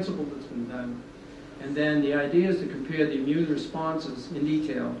proof of principle that's been done. And then the idea is to compare the immune responses in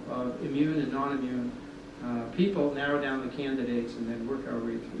detail of immune and non-immune people, narrow down the candidates, and then work our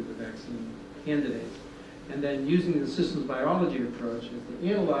way through the vaccine candidates. And then using the systems biology approach is to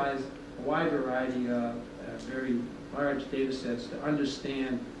analyze a wide variety of very large data sets to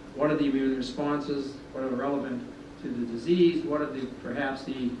understand what are the immune responses, what are relevant to the disease, what are perhaps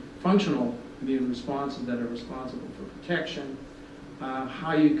the functional immune responses that are responsible for protection,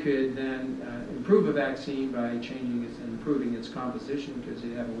 how you could then improve a vaccine by changing it and improving its composition because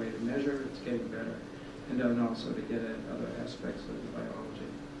you have a way to measure it's getting better, and then also to get at other aspects of the biology.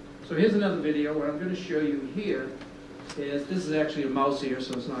 So here's another video. What I'm going to show you here is, this is actually a mouse here,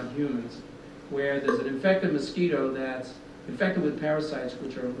 so it's not humans, where there's an infected mosquito that's infected with parasites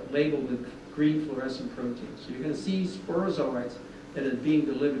which are labeled with green fluorescent proteins. So you're going to see sporozoites that are being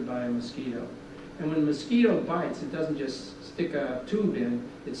delivered by a mosquito. And when a mosquito bites, it doesn't just stick a tube in,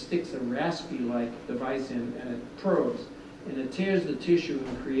 it sticks a raspy-like device in, and it probes. And it tears the tissue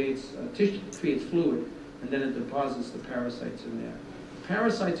and creates fluid, and then it deposits the parasites in there.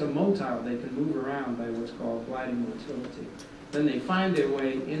 Parasites are motile. They can move around by what's called gliding motility. Then they find their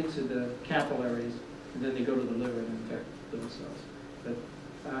way into the capillaries, and then they go to the liver and infect themselves.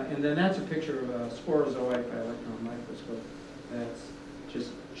 And then that's a picture of a sporozoite by electron microscope. That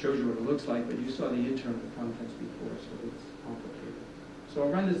just shows you what it looks like, but you saw the internal contents before, so it's complicated. So I'll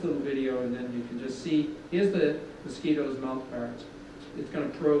run this little video, and then you can just see, here's the mosquito's mouth parts. It's going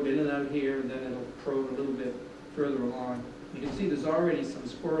to probe in and out here, and then it'll probe a little bit further along. You can see there's already some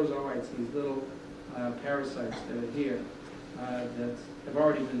sporozoites, these little parasites that are here that have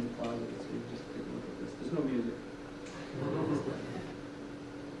already been deposited. So you just take a look at this. There's no music.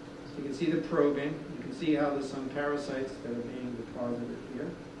 So you can see the probing. You can see how there's some parasites that are being deposited here.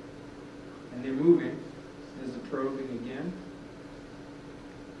 And they're moving. There's the probing again.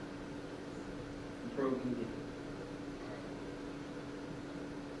 And probing again.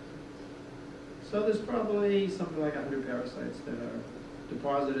 So there's probably something like 100 parasites that are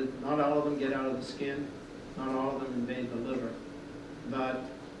deposited. Not all of them get out of the skin. Not all of them invade the liver. But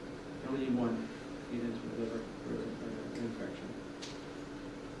you only need one to get into the liver for an infection.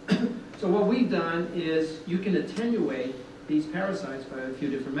 So what we've done is you can attenuate these parasites by a few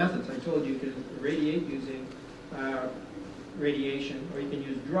different methods. I told you can irradiate using radiation, or you can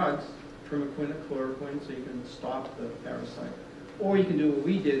use drugs, primaquine, chloroquine, so you can stop the parasite. Or you can do what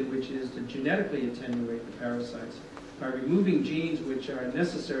we did, which is to genetically attenuate the parasites by removing genes which are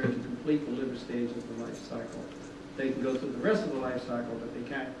necessary to complete the liver stage of the life cycle. They can go through the rest of the life cycle, but they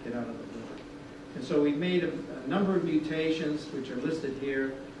can't get out of the liver. And so we've made a number of mutations, which are listed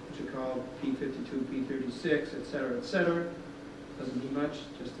here, which are called P52, P36, et cetera, et cetera. Doesn't mean much,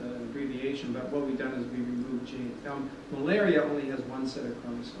 just an abbreviation, but what we've done is we removed genes. Now, malaria only has one set of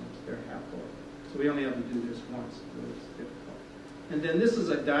chromosomes. They're haploid. So we only have to do this once, so it's difficult. And then this is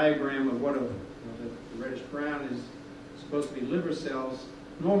a diagram of what the reddish brown is supposed to be liver cells.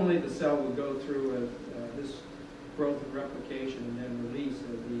 Normally the cell will go through this growth and replication and then release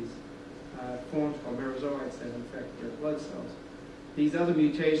of these forms called merozoites that infect their blood cells. These other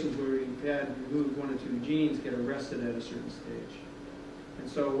mutations where we've had removed one or two genes get arrested at a certain stage. And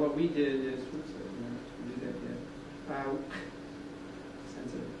so what we did is, oops, I didn't have to do that yet.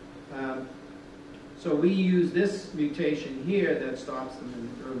 Sensitive. So we use this mutation here that stops them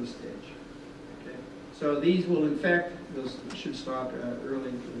in the early stage. Okay? So these will infect, those should stop early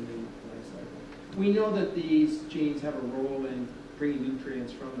in the life cycle. We know that these genes have a role in bringing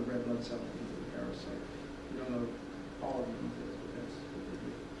nutrients from the red blood cell into the parasite. We don't know all of the details, but that's what they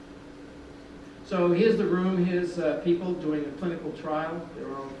do. So here's the room. Here's people doing a clinical trial.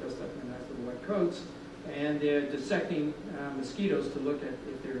 They're all dressed up in nice little white coats, and they're dissecting mosquitoes to look at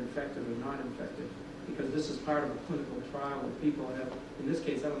if they're infected or not infected, because this is part of a clinical trial where people have, in this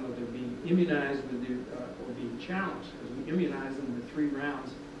case, I don't know if they're being immunized with or being challenged, because we immunize them with 3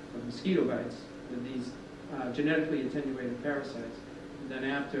 rounds of mosquito bites with these genetically attenuated parasites. And then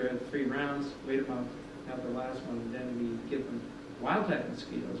after 3 rounds, wait a month, have the last one, and then we give them wild-type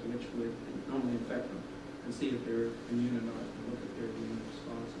mosquitoes, which would normally infect them, and see if they're immune or not, and look at their immune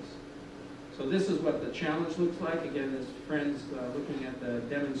responses. So this is what the challenge looks like. Again, there's friends looking at the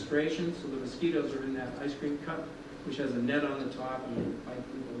demonstration. So the mosquitoes are in that ice cream cup, which has a net on the top, and they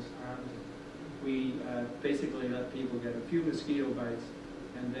bite people's arms. We basically let people get a few mosquito bites,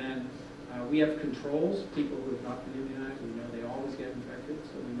 and then we have controls. People who have not been immunized, we know they always get infected,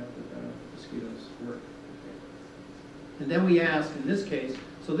 so we know that mosquitoes work. Okay. And then we ask, in this case,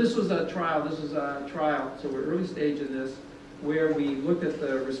 so this was a trial. This is a trial, so we're early stage in this, where we looked at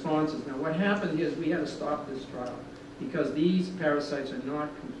the responses. Now what happened is we had to stop this trial because these parasites are not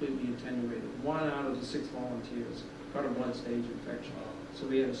completely attenuated. 1 out of the 6 volunteers got a blood stage infection. So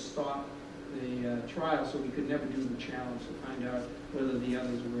we had to stop the trial, so we could never do the challenge to find out whether the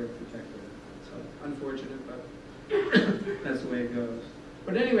others were protected. So unfortunate, but that's the way it goes.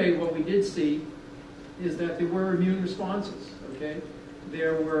 But anyway, what we did see is that there were immune responses, okay?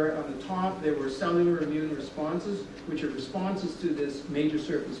 There were, on the top, there were cellular immune responses, which are responses to this major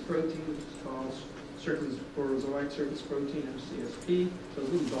surface protein, which is called circulating surface protein, or CSP. Those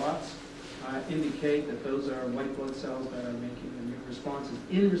little dots indicate that those are white blood cells that are making immune responses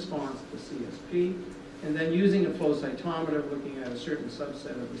in response to CSP. And then using a flow cytometer, looking at a certain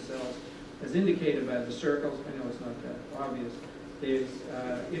subset of the cells, as indicated by the circles, I know it's not that obvious, is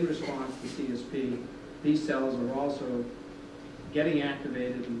in response to CSP, these cells are also getting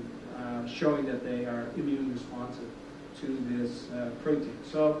activated and showing that they are immune responsive to this protein.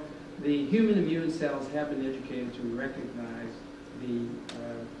 So the human immune cells have been educated to recognize the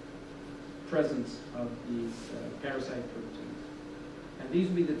presence of these parasite proteins. And these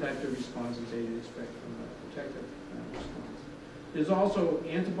would be the type of responses that you'd expect from a protective response. There's also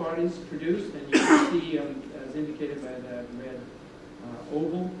antibodies produced, and you can see, as indicated by that red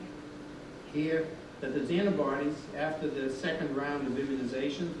oval here, that there's antibodies after the 2nd round of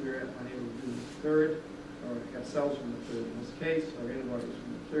immunizations. We were unable to do the 3rd, or got cells from the 3rd in this case, or antibodies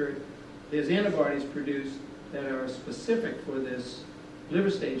from the 3rd. There's antibodies produced that are specific for this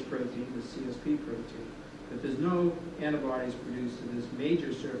liver stage protein, the CSP protein, but there's no antibodies produced to this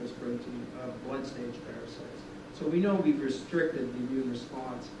major surface protein of blood stage parasites. So we know we've restricted the immune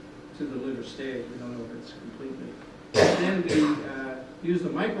response to the liver stage. We don't know if it's completely. And then we used the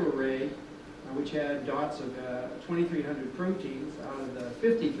microarray, which had dots of 2,300 proteins out of the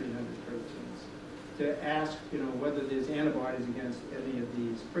 5,300 proteins, to ask, whether there's antibodies against any of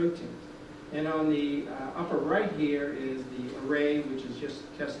these proteins. And on the upper right here is the array, which is just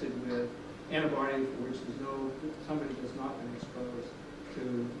tested with antibody for which somebody has not been exposed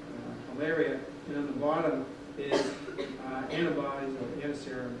to malaria. And on the bottom is antibodies or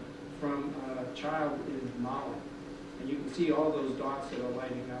antiserum from a child in Mali. And you can see all those dots that are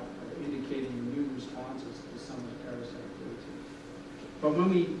lighting up are indicating immune responses to some of the parasite proteins. But when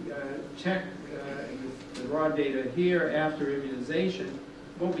we check with the raw data here after immunization,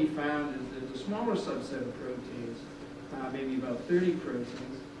 what we found is there's a smaller subset of proteins, maybe about 30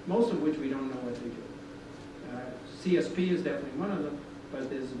 proteins, most of which we don't know what they do. CSP is definitely one of them, but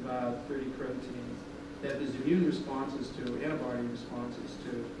there's about 30 proteins that there's immune responses to, antibody responses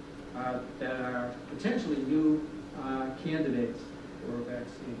to, that are potentially new candidates for a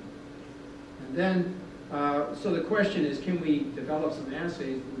vaccine. And then, so the question is, can we develop some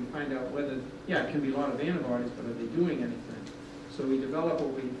assays where we find out whether, it can be a lot of antibodies, but are they doing anything? So we develop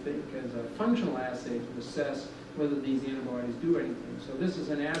what we think is a functional assay to assess whether these antibodies do anything. So this is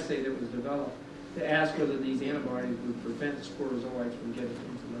an assay that was developed to ask whether these antibodies would prevent sporozoites from getting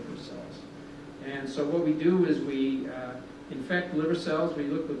into liver cells. And so what we do is we infect liver cells. We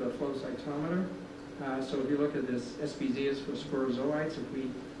look with a flow cytometer. So if you look at this SPZ is for sporozoites. If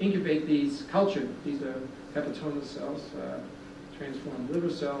we incubate these cultured, these are hepatomas cells, transformed liver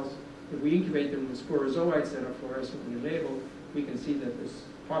cells. If we incubate them with sporozoites that are fluorescently labeled, we can see that this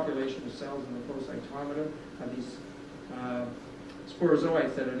population of cells in the flow cytometer are these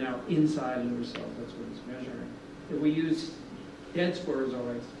sporozoites that are now inside liver cells. That's what it's measuring. If we use dead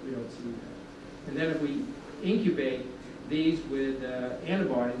sporozoites, we don't see that. And then if we incubate these with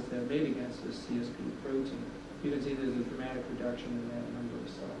antibodies that mate against this CSP protein, you can see there's a dramatic reduction in that number of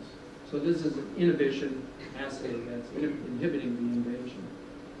cells. So this is an inhibition assay that's inhibiting the invasion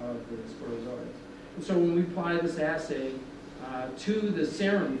of the sporozoites. And so when we apply this assay to the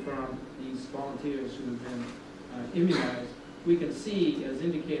serum from these volunteers who have been immunized, we can see, as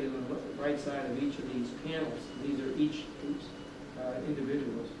indicated on the right side of each of these panels, these are each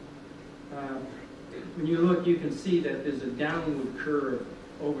individuals. When you look, you can see that there's a downward curve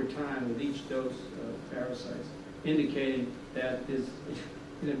over time with each dose of parasites, indicating that there's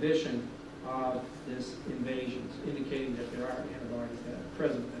inhibition of this invasion, indicating that there are antibodies that are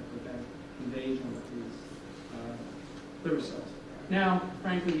present that prevent invasion of these liver cells. Now,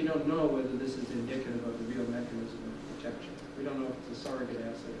 frankly, you don't know whether this is indicative of the real mechanism of protection. We don't know if it's a surrogate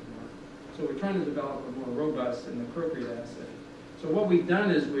assay or not. So we're trying to develop a more robust and appropriate assay. So what we've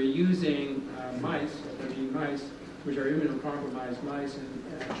done is we're using mice, which are immunocompromised mice,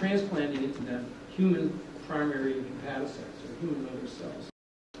 and transplanting into them human primary hepatocytes, or human liver cells.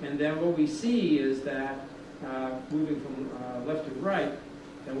 And then what we see is that, moving from left to right,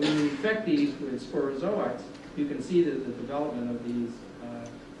 that when we infect these with sporozoites, you can see that the development of these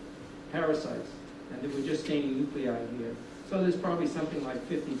parasites, and then we're just staining nuclei here. So there's probably something like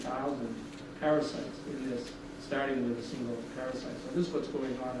 50,000 parasites in this, starting with a single parasite. So this is what's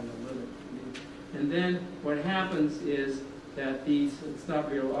going on in the liver. And then what happens is that these, it's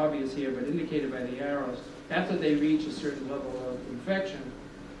not real obvious here, but indicated by the arrows, after they reach a certain level of infection,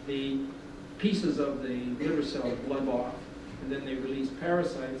 the pieces of the liver cell blub off, and then they release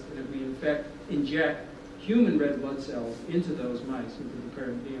parasites, and if we inject human red blood cells into those mice, into the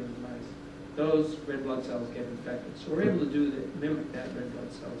peritoneum of the mice, those red blood cells get infected. So we're able to mimic that red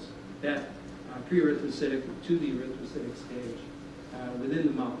blood cells, that pre-erythrocytic to the erythrocytic stage within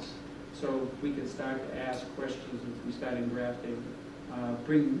the mouse. So we can start to ask questions if we start engrafting,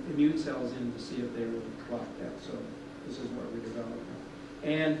 bring immune cells in to see if they will block that. So this is what we're developing.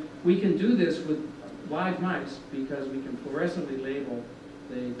 And we can do this with live mice because we can fluorescently label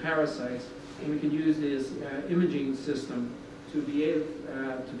the parasites, and we can use this imaging system to be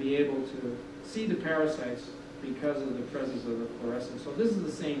able to see the parasites because of the presence of the fluorescence. So this is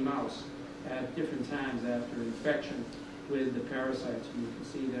the same mouse at different times after infection with the parasites. And you can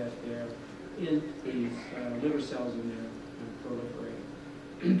see that they're in these liver cells and they're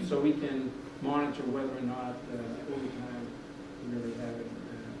proliferating. So we can monitor whether or not over time we really have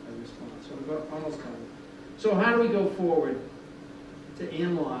a response. So we're almost done. So how do we go forward to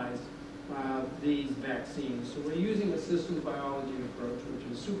analyze these vaccines? So we're using a systems biology approach,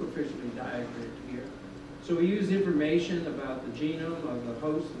 which is superficially diagrammed here. So we use information about the genome of the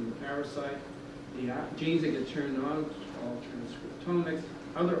host and the parasite, the genes that get turned on, which is called transcriptomics,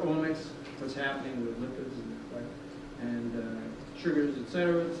 other omics, what's happening with lipids and sugars, et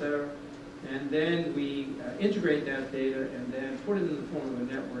cetera, and then we integrate that data and then put it in the form of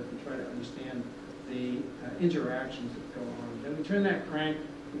a network and try to understand the interactions that go on. Then we turn that crank,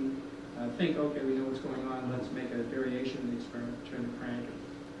 we think, okay, we know what's going on, let's make a variation in the experiment, turn the crank,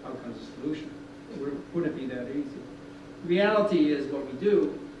 and out comes a solution. It wouldn't be that easy. Reality is what we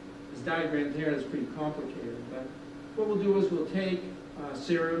do is diagrammed here, and it's pretty complicated, but what we'll do is we'll take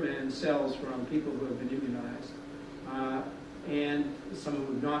serum and cells from people who have been immunized, and some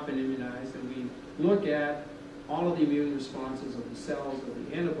who have not been immunized, and we look at all of the immune responses of the cells, of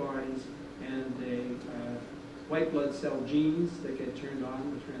the antibodies, and the white blood cell genes that get turned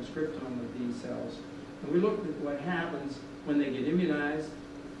on, the transcriptome of these cells. And we look at what happens when they get immunized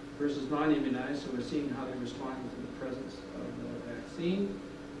versus non-immunized, so we're seeing how they're responding to the presence of the vaccine.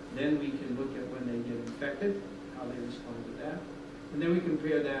 Then we can look at when they get infected, how they respond to that. And then we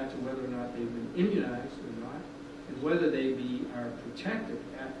compare that to whether or not they've been immunized or not, and whether they are protected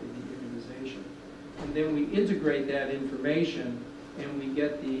after the immunization. And then we integrate that information, and we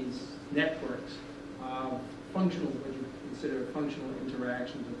get these networks of functional, what you consider functional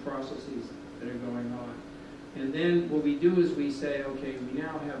interactions or processes that are going on. And then what we do is we say, okay, we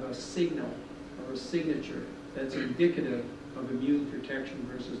now have a signal or a signature that's indicative of immune protection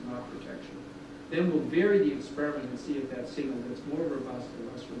versus not protection. Then we'll vary the experiment and see if that signal gets more robust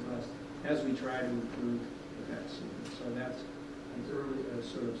or less robust as we try to improve the vaccine. So that's an early,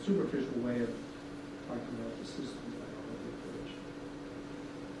 sort of superficial way of talking about the systems biology approach.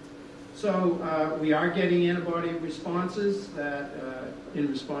 So we are getting antibody responses that, in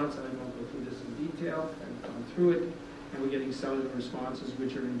response, I won't go through this in detail, I've gone through it, and we're getting cellular responses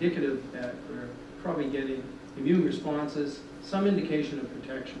which are indicative that we're probably getting immune responses, some indication of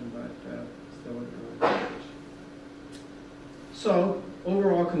protection, but still an early stage. So,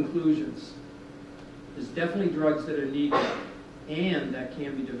 overall conclusions. There's definitely drugs that are needed and that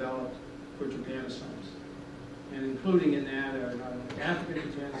can be developed for trypanosomes. And including in that are not only African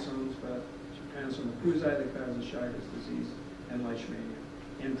trypanosomes, but trypanosome cruzi that causes Chagas disease and leishmania.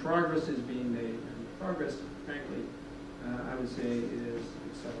 And progress is being made. And progress, frankly, I would say is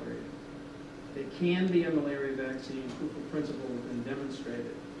accelerating. There can be a malaria vaccine. Proof of principle has been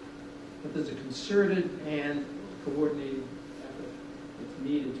demonstrated. But there's a concerted and coordinated effort that's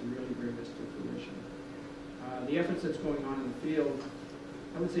needed to really bring this to fruition. The efforts that's going on in the field,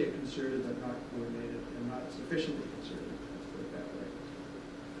 I would say are concerted but not coordinated and not sufficiently concerted. Let's put it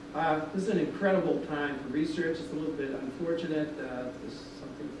that way. This is an incredible time for research. It's a little bit unfortunate.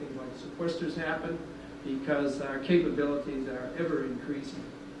 Things like sequesters happen because our capabilities are ever increasing.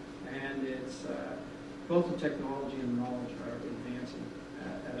 And it's both the technology and the knowledge are advancing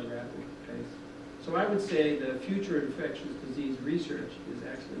at a rapid pace. So I would say the future of infectious disease research is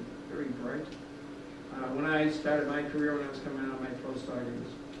actually very bright. When I started my career, when I was coming out of my postdoc, it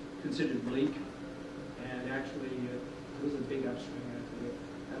was considered bleak. And actually, it was a big upswing. I think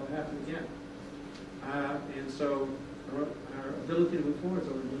that'll happen again. And so our ability to move forward is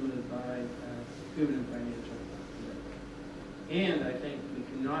only limited by human and financial. And I think we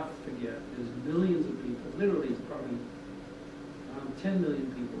cannot forget there's millions of people, literally probably 10 million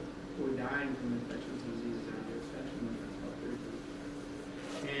people who are dying from infectious diseases out there, especially about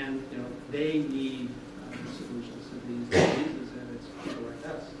 30. And they need solutions to these diseases, and it's people like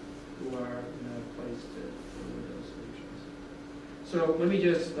us who are in a place to deliver those solutions. So let me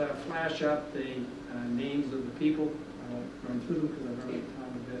just flash up the names of the people. I won't run through them because I've run out of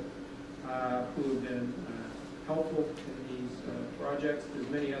time a bit, who have been helpful in these projects. There's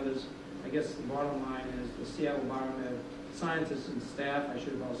many others. I guess the bottom line is the Seattle Biomedical scientists and staff. I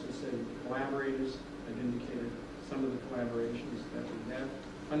should have also said collaborators. I've indicated some of the collaborations that we have.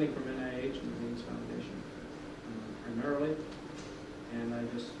 Funding from NIH and the Gates Foundation primarily. And I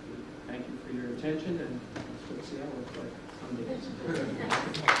just thank you for your attention, and that's what Seattle looks like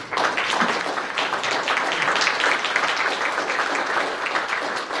someday.